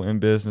people in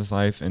business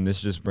life. And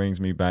this just brings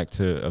me back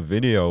to a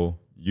video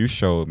you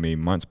showed me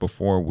months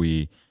before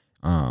we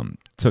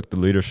took the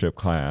leadership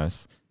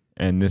class.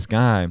 And this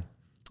guy,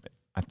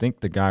 I think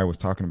the guy was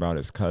talking about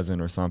his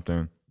cousin or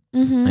something.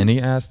 Mm-hmm. And he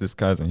asked this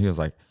cousin, he was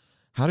like,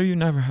 how do you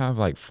never have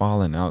like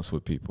falling outs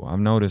with people? I've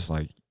noticed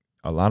like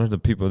a lot of the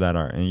people that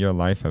are in your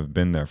life have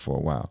been there for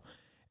a while.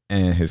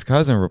 And his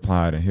cousin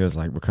replied, and he was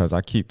like, because I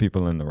keep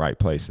people in the right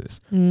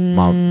places.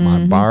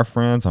 My bar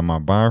friends are my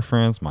bar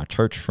friends. My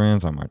church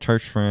friends are my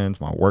church friends.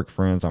 My work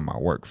friends are my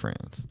work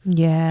friends.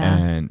 Yeah.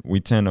 And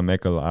we tend to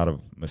make a lot of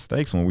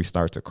mistakes when we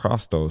start to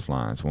cross those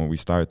lines, when we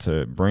start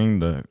to bring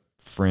the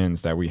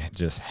friends that we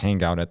just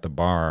hang out at the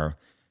bar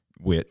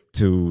with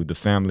to the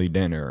family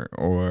dinner,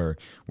 or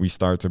we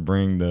start to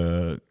bring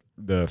the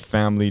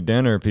family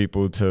dinner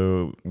people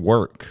to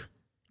work.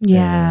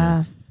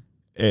 Yeah. And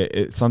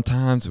it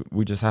sometimes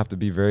we just have to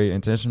be very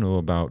intentional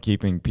about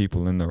keeping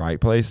people in the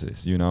right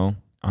places. You know,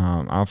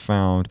 I've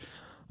found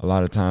a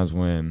lot of times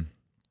when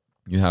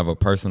you have a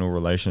personal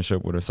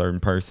relationship with a certain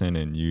person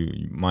and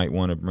you might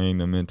want to bring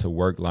them into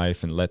work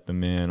life and let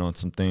them in on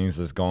some things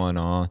that's going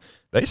on,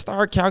 they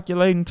start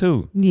calculating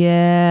too.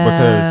 Yeah.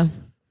 Because,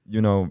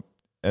 you know,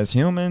 as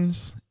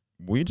humans,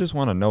 we just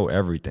want to know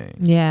everything.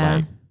 Yeah.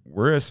 Like,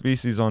 we're a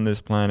species on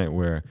this planet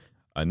where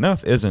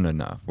enough isn't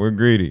enough. We're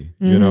greedy.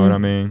 You know what I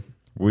mean?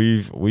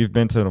 We've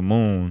been to the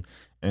moon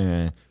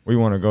and we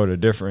want to go to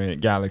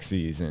different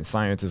galaxies, and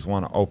scientists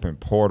want to open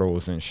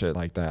portals and shit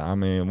like that. I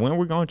mean, when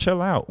we're going to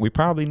chill out? We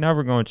probably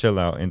never going to chill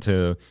out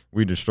until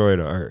we destroy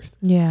the earth.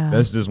 Yeah.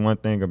 That's just one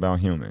thing about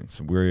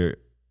humans.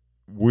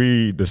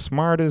 We the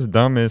smartest,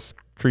 dumbest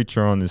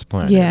creature on this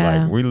planet.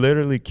 Yeah. Like, we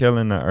literally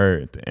killing the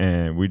earth,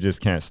 and we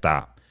just can't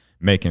stop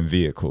making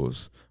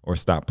vehicles or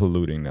stop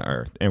polluting the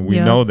earth. And we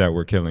know that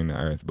we're killing the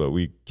earth, but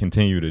we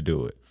continue to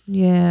do it.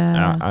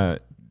 Yeah.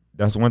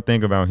 That's one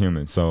thing about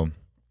humans. So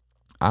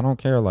I don't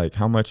care like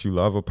how much you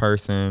love a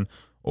person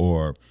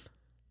or,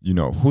 you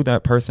know, who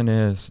that person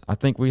is. I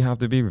think we have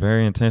to be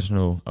very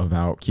intentional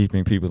about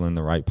keeping people in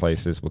the right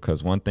places,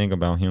 because one thing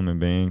about human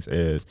beings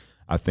is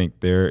I think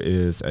there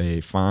is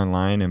a fine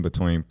line in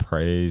between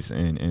praise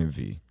and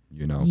envy.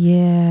 You know,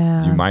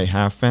 you might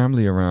have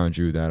family around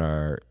you that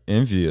are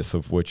envious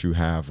of what you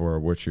have or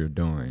what you're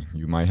doing.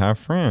 You might have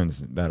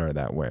friends that are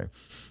that way.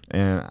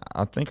 And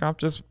I think I've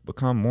just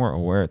become more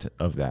aware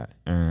of that.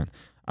 And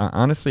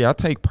honestly, I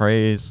take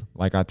praise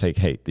like I take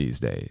hate these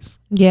days.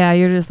 Yeah,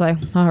 you're just like,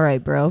 all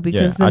right, bro,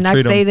 because the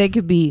next day they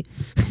could be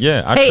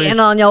hating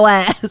on your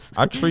ass.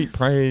 I treat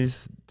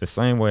praise the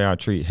same way I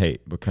treat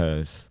hate,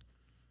 because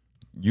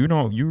you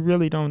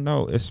really don't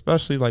know,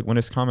 especially like when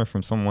it's coming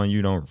from someone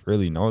you don't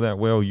really know that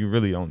well. You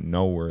really don't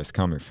know where it's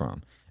coming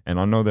from. And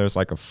I know there's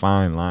like a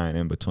fine line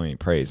in between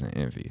praise and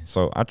envy.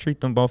 So I treat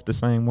them both the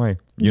same way.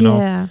 You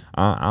know,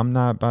 I'm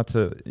not about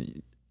to,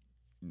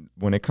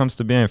 when it comes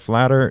to being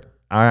flattered,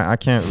 I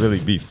can't really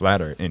be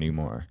flattered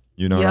anymore.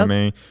 You know what I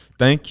mean?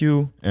 Thank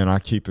you. And I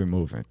keep it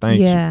moving.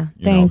 Thank you.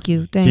 Thank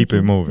you. Keep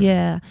it moving.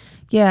 Yeah.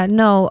 Yeah.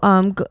 No,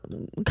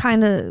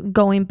 kind of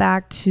going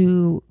back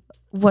to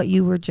what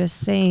you were just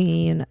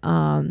saying,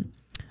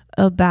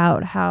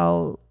 about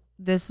how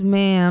this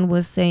man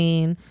was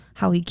saying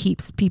how he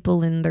keeps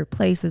people in their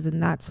places,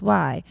 and that's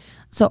why.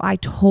 So I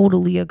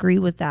totally agree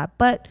with that.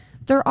 But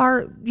there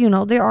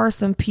are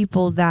some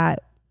people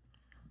that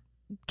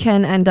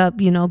can end up,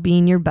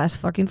 being your best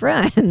fucking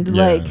friend.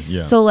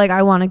 So like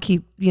I want to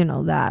keep,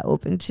 that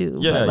open too.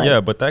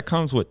 But that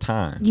comes with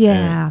time.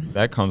 Yeah. And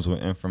that comes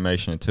with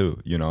information too,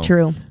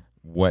 True.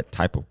 What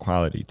type of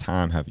quality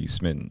time have you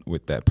spent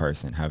with that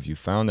person? Have you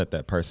found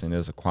that person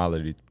is a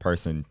quality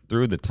person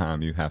through the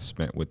time you have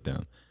spent with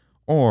them?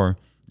 Or,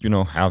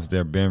 has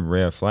there been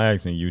red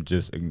flags and you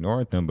just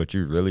ignored them, but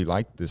you really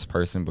like this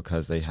person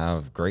because they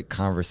have great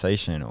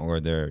conversation, or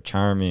they're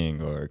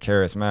charming or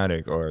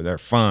charismatic, or they're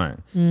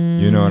fun?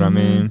 You know what I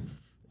mean?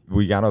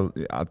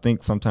 I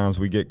think sometimes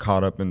we get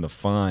caught up in the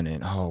fun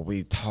and,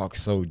 we talk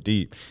so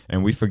deep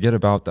and we forget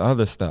about the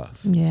other stuff.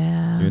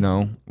 Yeah.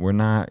 We're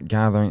not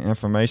gathering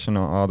information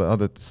on all the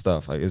other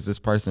stuff. Like, is this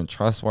person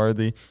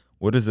trustworthy?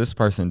 What is this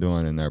person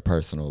doing in their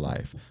personal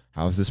life?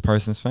 How is this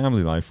person's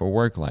family life or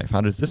work life?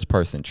 How does this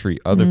person treat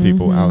other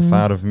people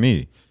outside of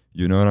me?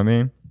 You know what I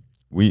mean?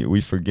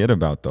 We forget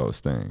about those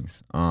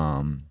things.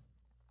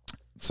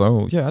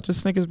 So, yeah, I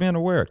just think it's being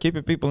aware,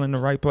 keeping people in the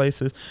right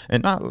places,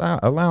 and not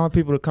allowing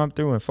people to come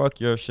through and fuck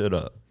your shit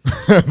up.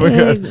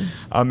 Because,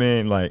 I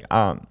mean, like,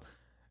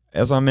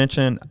 as I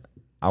mentioned,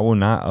 I will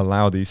not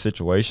allow these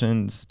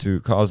situations to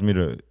cause me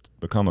to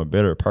become a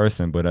bitter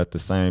person. But at the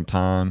same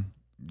time,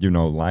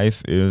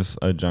 life is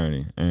a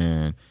journey.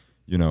 And,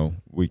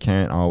 we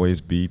can't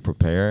always be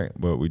prepared,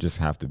 but we just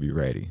have to be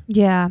ready.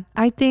 Yeah,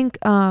 I think,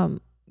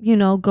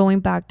 going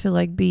back to,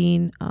 like,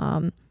 being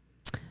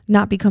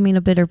not becoming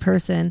a bitter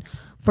person,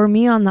 for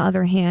me, on the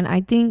other hand, I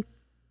think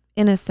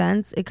in a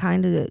sense it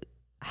kind of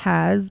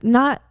has,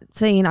 not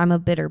saying I'm a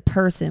bitter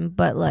person,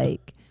 but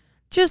like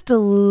just a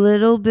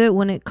little bit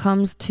when it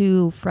comes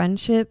to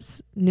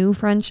friendships, new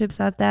friendships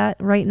at that.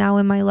 Right now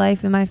in my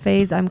life, in my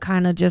phase, I'm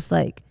kind of just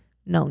like,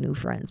 no new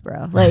friends,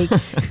 bro. Like,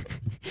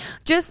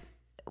 just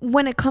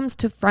when it comes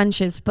to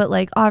friendships, but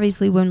like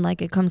obviously when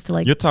like it comes to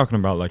like, You're talking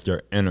about like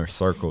your inner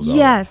circle, though.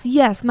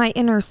 yes, my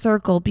inner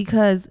circle,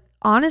 because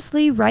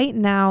honestly, right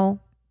now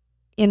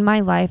in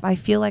my life, I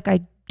feel like I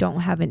don't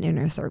have an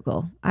inner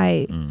circle.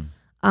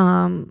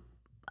 I'm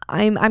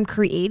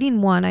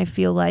creating one, I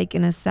feel like,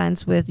 in a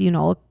sense, with, you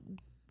know,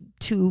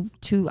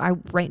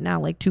 right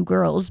now like two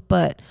girls,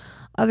 but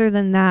other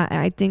than that,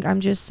 I think I'm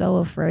just so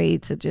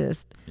afraid to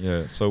just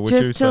So what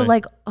just you to say?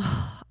 like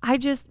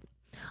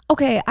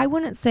okay, I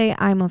wouldn't say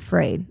I'm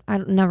afraid.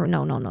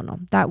 No.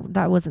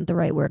 That wasn't the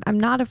right word. I'm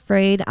not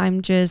afraid.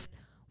 I'm just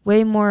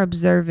way more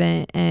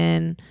observant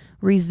and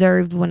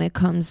reserved when it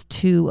comes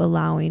to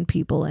allowing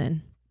people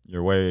in.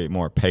 You're way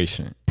more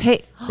patient.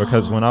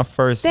 Because when I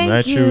first Thank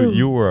met you.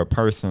 you were a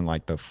person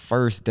like the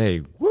first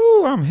day,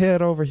 woo, I'm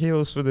head over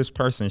heels for this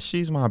person.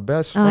 She's my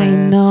best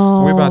friend. I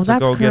know. We're about to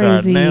That's go crazy. get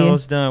our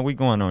nails done. We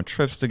going on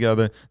trips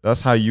together. That's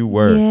how you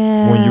were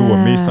when you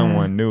would meet Yeah.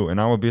 someone new. And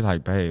I would be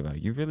like, babe,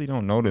 like, you really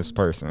don't know this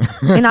person.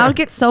 And I would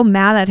get so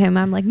mad at him.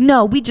 I'm like,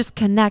 no, we just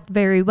connect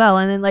very well.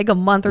 And then like a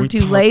month or We two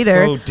talk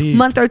later, so deep.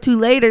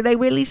 they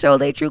really show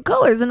their true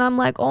colors. And I'm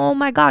like, oh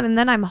my God. And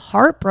then I'm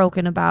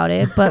heartbroken about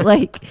it. But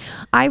like,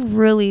 I've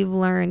really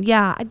learned,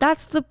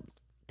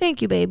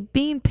 thank you, babe,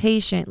 being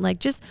patient, like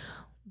just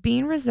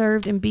being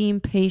reserved and being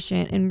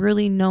patient and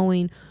really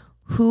knowing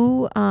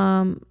who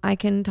I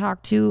can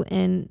talk to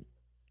and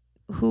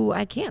who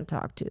I can't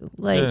talk to.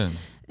 Like, Yeah.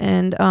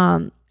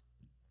 and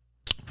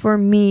for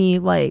me,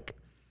 like,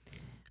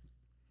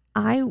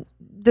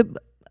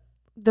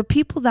 the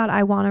people that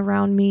I want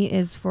around me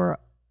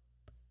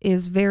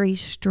is very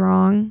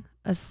strong,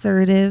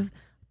 assertive,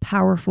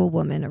 powerful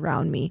women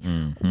around me.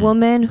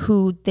 Women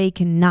who they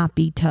cannot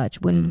be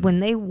touched. When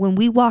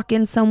we walk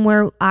in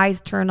somewhere, eyes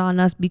turn on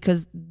us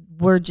because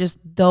we're just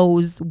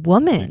those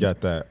women. You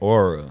got that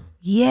aura.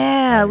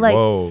 Yeah, like,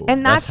 whoa,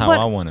 and that's how what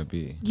I want to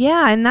be.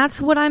 Yeah, and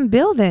that's what I'm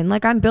building.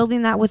 Like, I'm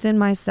building that within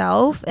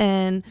myself,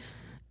 and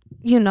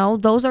you know,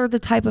 those are the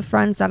type of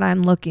friends that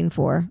I'm looking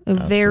for. A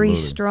very Absolutely.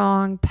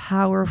 strong,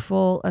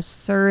 powerful,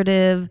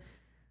 assertive,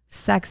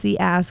 sexy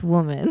ass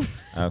woman.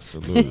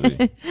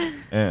 Absolutely.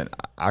 And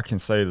I can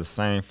say the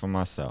same for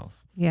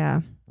myself.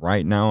 Yeah.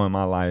 Right now in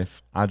my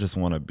life, I just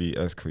want to be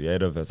as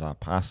creative as I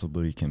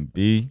possibly can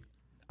be.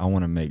 I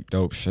want to make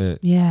dope shit.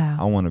 Yeah.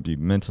 I want to be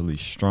mentally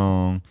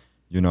strong.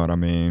 You know what I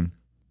mean?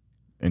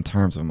 In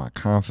terms of my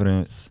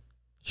confidence,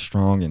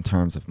 strong in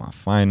terms of my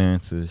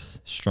finances,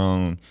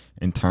 strong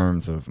in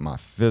terms of my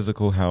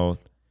physical health,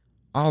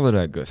 all of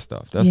that good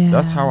stuff.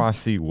 That's how I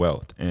see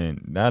wealth.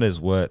 And that is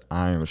what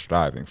I am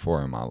striving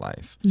for in my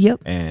life.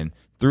 Yep. And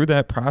through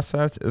that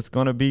process, it's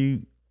going to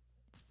be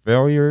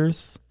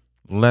failures,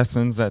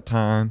 lessons at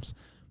times,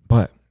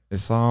 but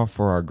it's all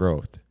for our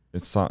growth.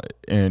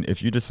 And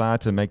if you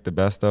decide to make the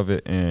best of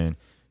it and,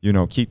 you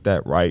know, keep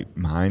that right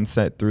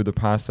mindset through the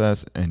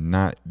process and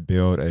not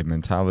build a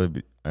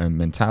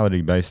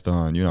mentality based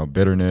on, you know,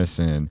 bitterness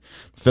and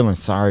feeling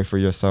sorry for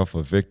yourself,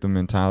 a victim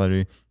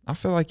mentality, I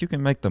feel like you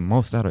can make the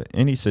most out of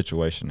any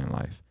situation in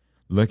life,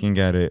 looking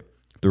at it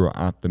through an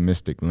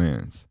optimistic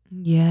lens.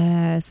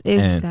 Yes,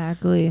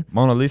 exactly. And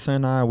Mona Lisa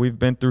and I, we've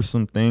been through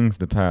some things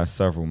the past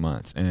several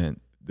months, and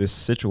this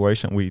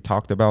situation we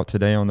talked about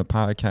today on the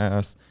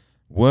podcast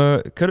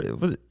was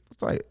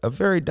like a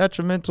very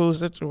detrimental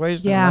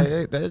situation. Yeah.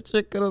 Like, that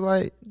shit could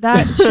have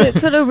That shit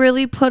could have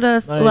really put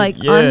us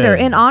Like, yeah. under.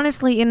 And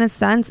honestly, in a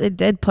sense, it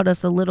did put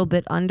us a little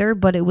bit under,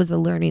 but it was a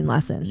learning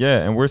lesson.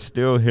 yeah, and we're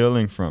still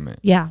healing from it.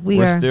 Yeah,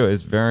 we're still,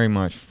 it's very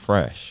much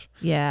fresh.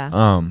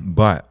 Yeah.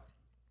 But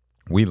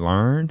we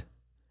learned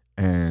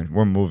and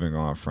we're moving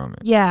on from it.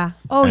 Yeah.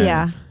 Oh, And,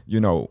 yeah. You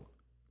know,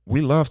 we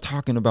love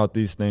talking about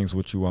these things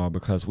with you all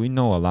because we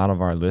know a lot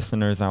of our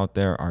listeners out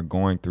there are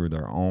going through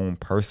their own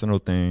personal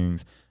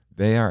things.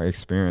 They are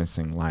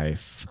experiencing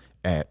life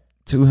at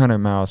 200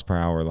 miles per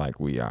hour like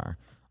we are.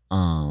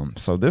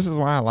 So this is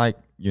why I like,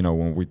 you know,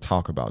 when we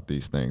talk about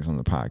these things on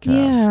the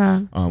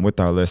podcast with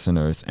our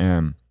listeners.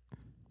 And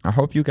I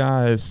hope you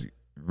guys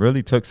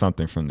really took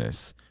something from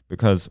this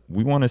because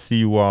we want to see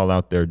you all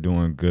out there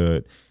doing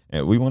good.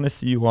 And we want to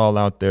see you all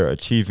out there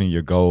achieving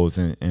your goals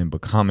and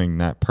becoming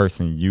that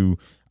person you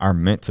are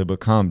meant to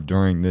become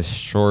during this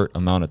short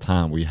amount of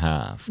time we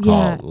have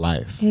called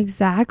life.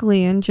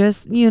 Exactly. And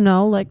just, you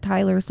know, like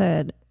Tyler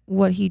said,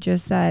 what he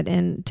just said,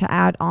 and to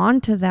add on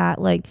to that,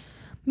 like,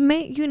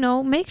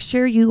 make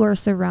sure you are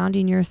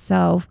surrounding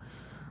yourself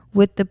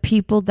with the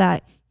people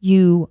that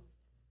you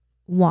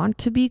want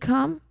to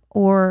become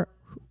or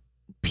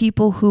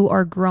people who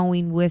are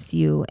growing with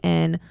you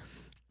and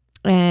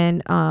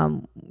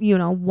you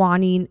know,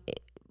 wanting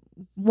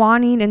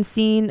and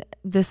seeing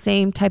the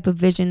same type of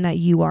vision that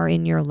you are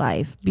in your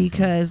life,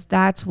 because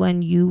that's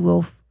when you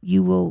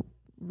will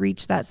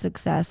reach that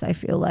success, I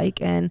feel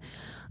like. And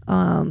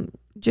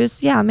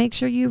just make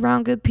sure you're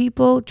around good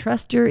people,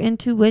 trust your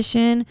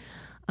intuition,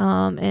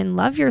 and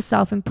love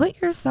yourself and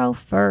put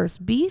yourself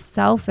first. Be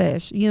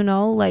selfish,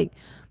 like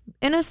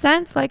in a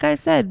sense, like I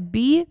said,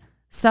 be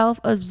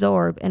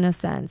self-absorbed in a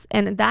sense.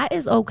 And that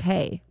is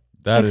okay.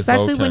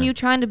 Especially when you're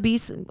trying to be,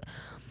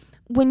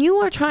 when you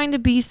are trying to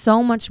be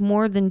so much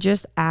more than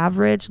just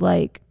average,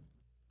 like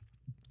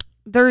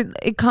there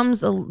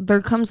comes a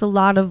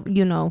lot of,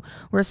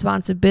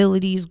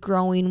 responsibilities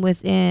growing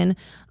within,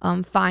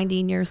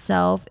 finding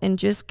yourself, and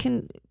just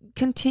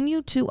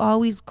continue to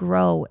always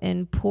grow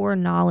and pour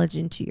knowledge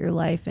into your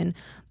life and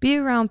be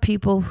around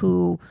people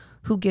who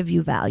give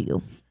you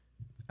value.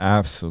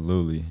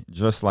 Absolutely.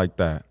 Just like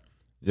that.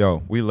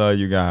 Yo, we love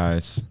you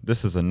guys.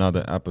 This is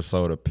another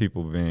episode of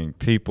People Being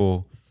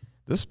People.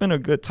 This has been a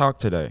good talk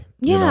today.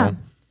 Yeah.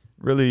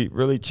 Really,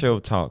 really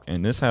chill talk.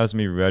 And this has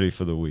me ready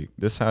for the week.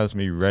 This has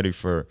me ready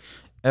for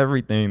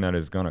everything that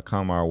is going to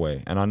come our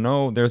way. And I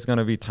know there's going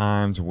to be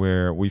times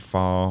where we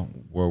fall,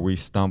 where we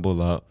stumble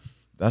up.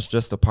 That's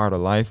just a part of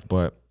life.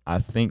 But I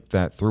think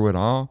that through it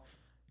all,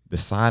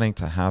 deciding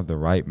to have the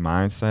right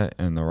mindset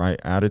and the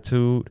right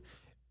attitude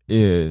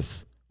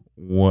is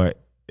what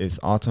is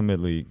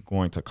ultimately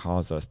going to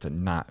cause us to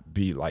not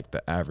be like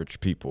the average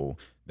people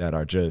that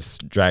are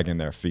just dragging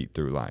their feet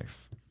through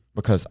life.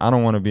 Because I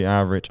don't want to be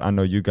average. I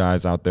know you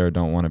guys out there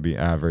don't want to be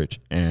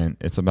average. And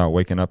it's about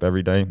waking up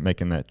every day,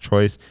 making that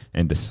choice,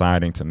 and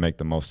deciding to make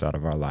the most out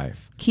of our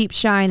life. Keep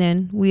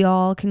shining. We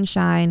all can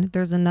shine.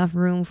 There's enough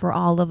room for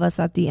all of us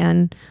at the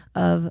end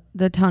of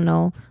the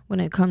tunnel when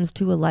it comes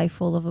to a life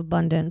full of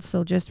abundance.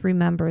 So just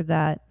remember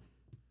that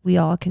we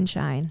all can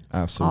shine.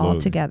 Absolutely. All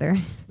together.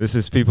 This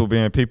is People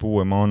Being People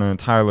with Mona and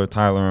Tyler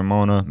and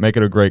Mona. Make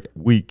it a great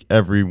week,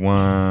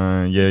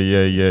 everyone.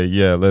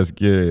 Yeah. Let's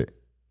get it.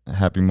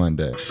 Happy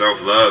Monday.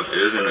 Self-love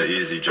isn't an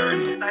easy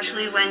journey.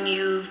 Especially when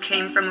you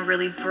came from a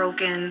really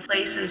broken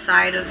place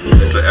inside of you.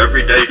 It's an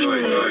everyday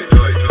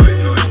choice.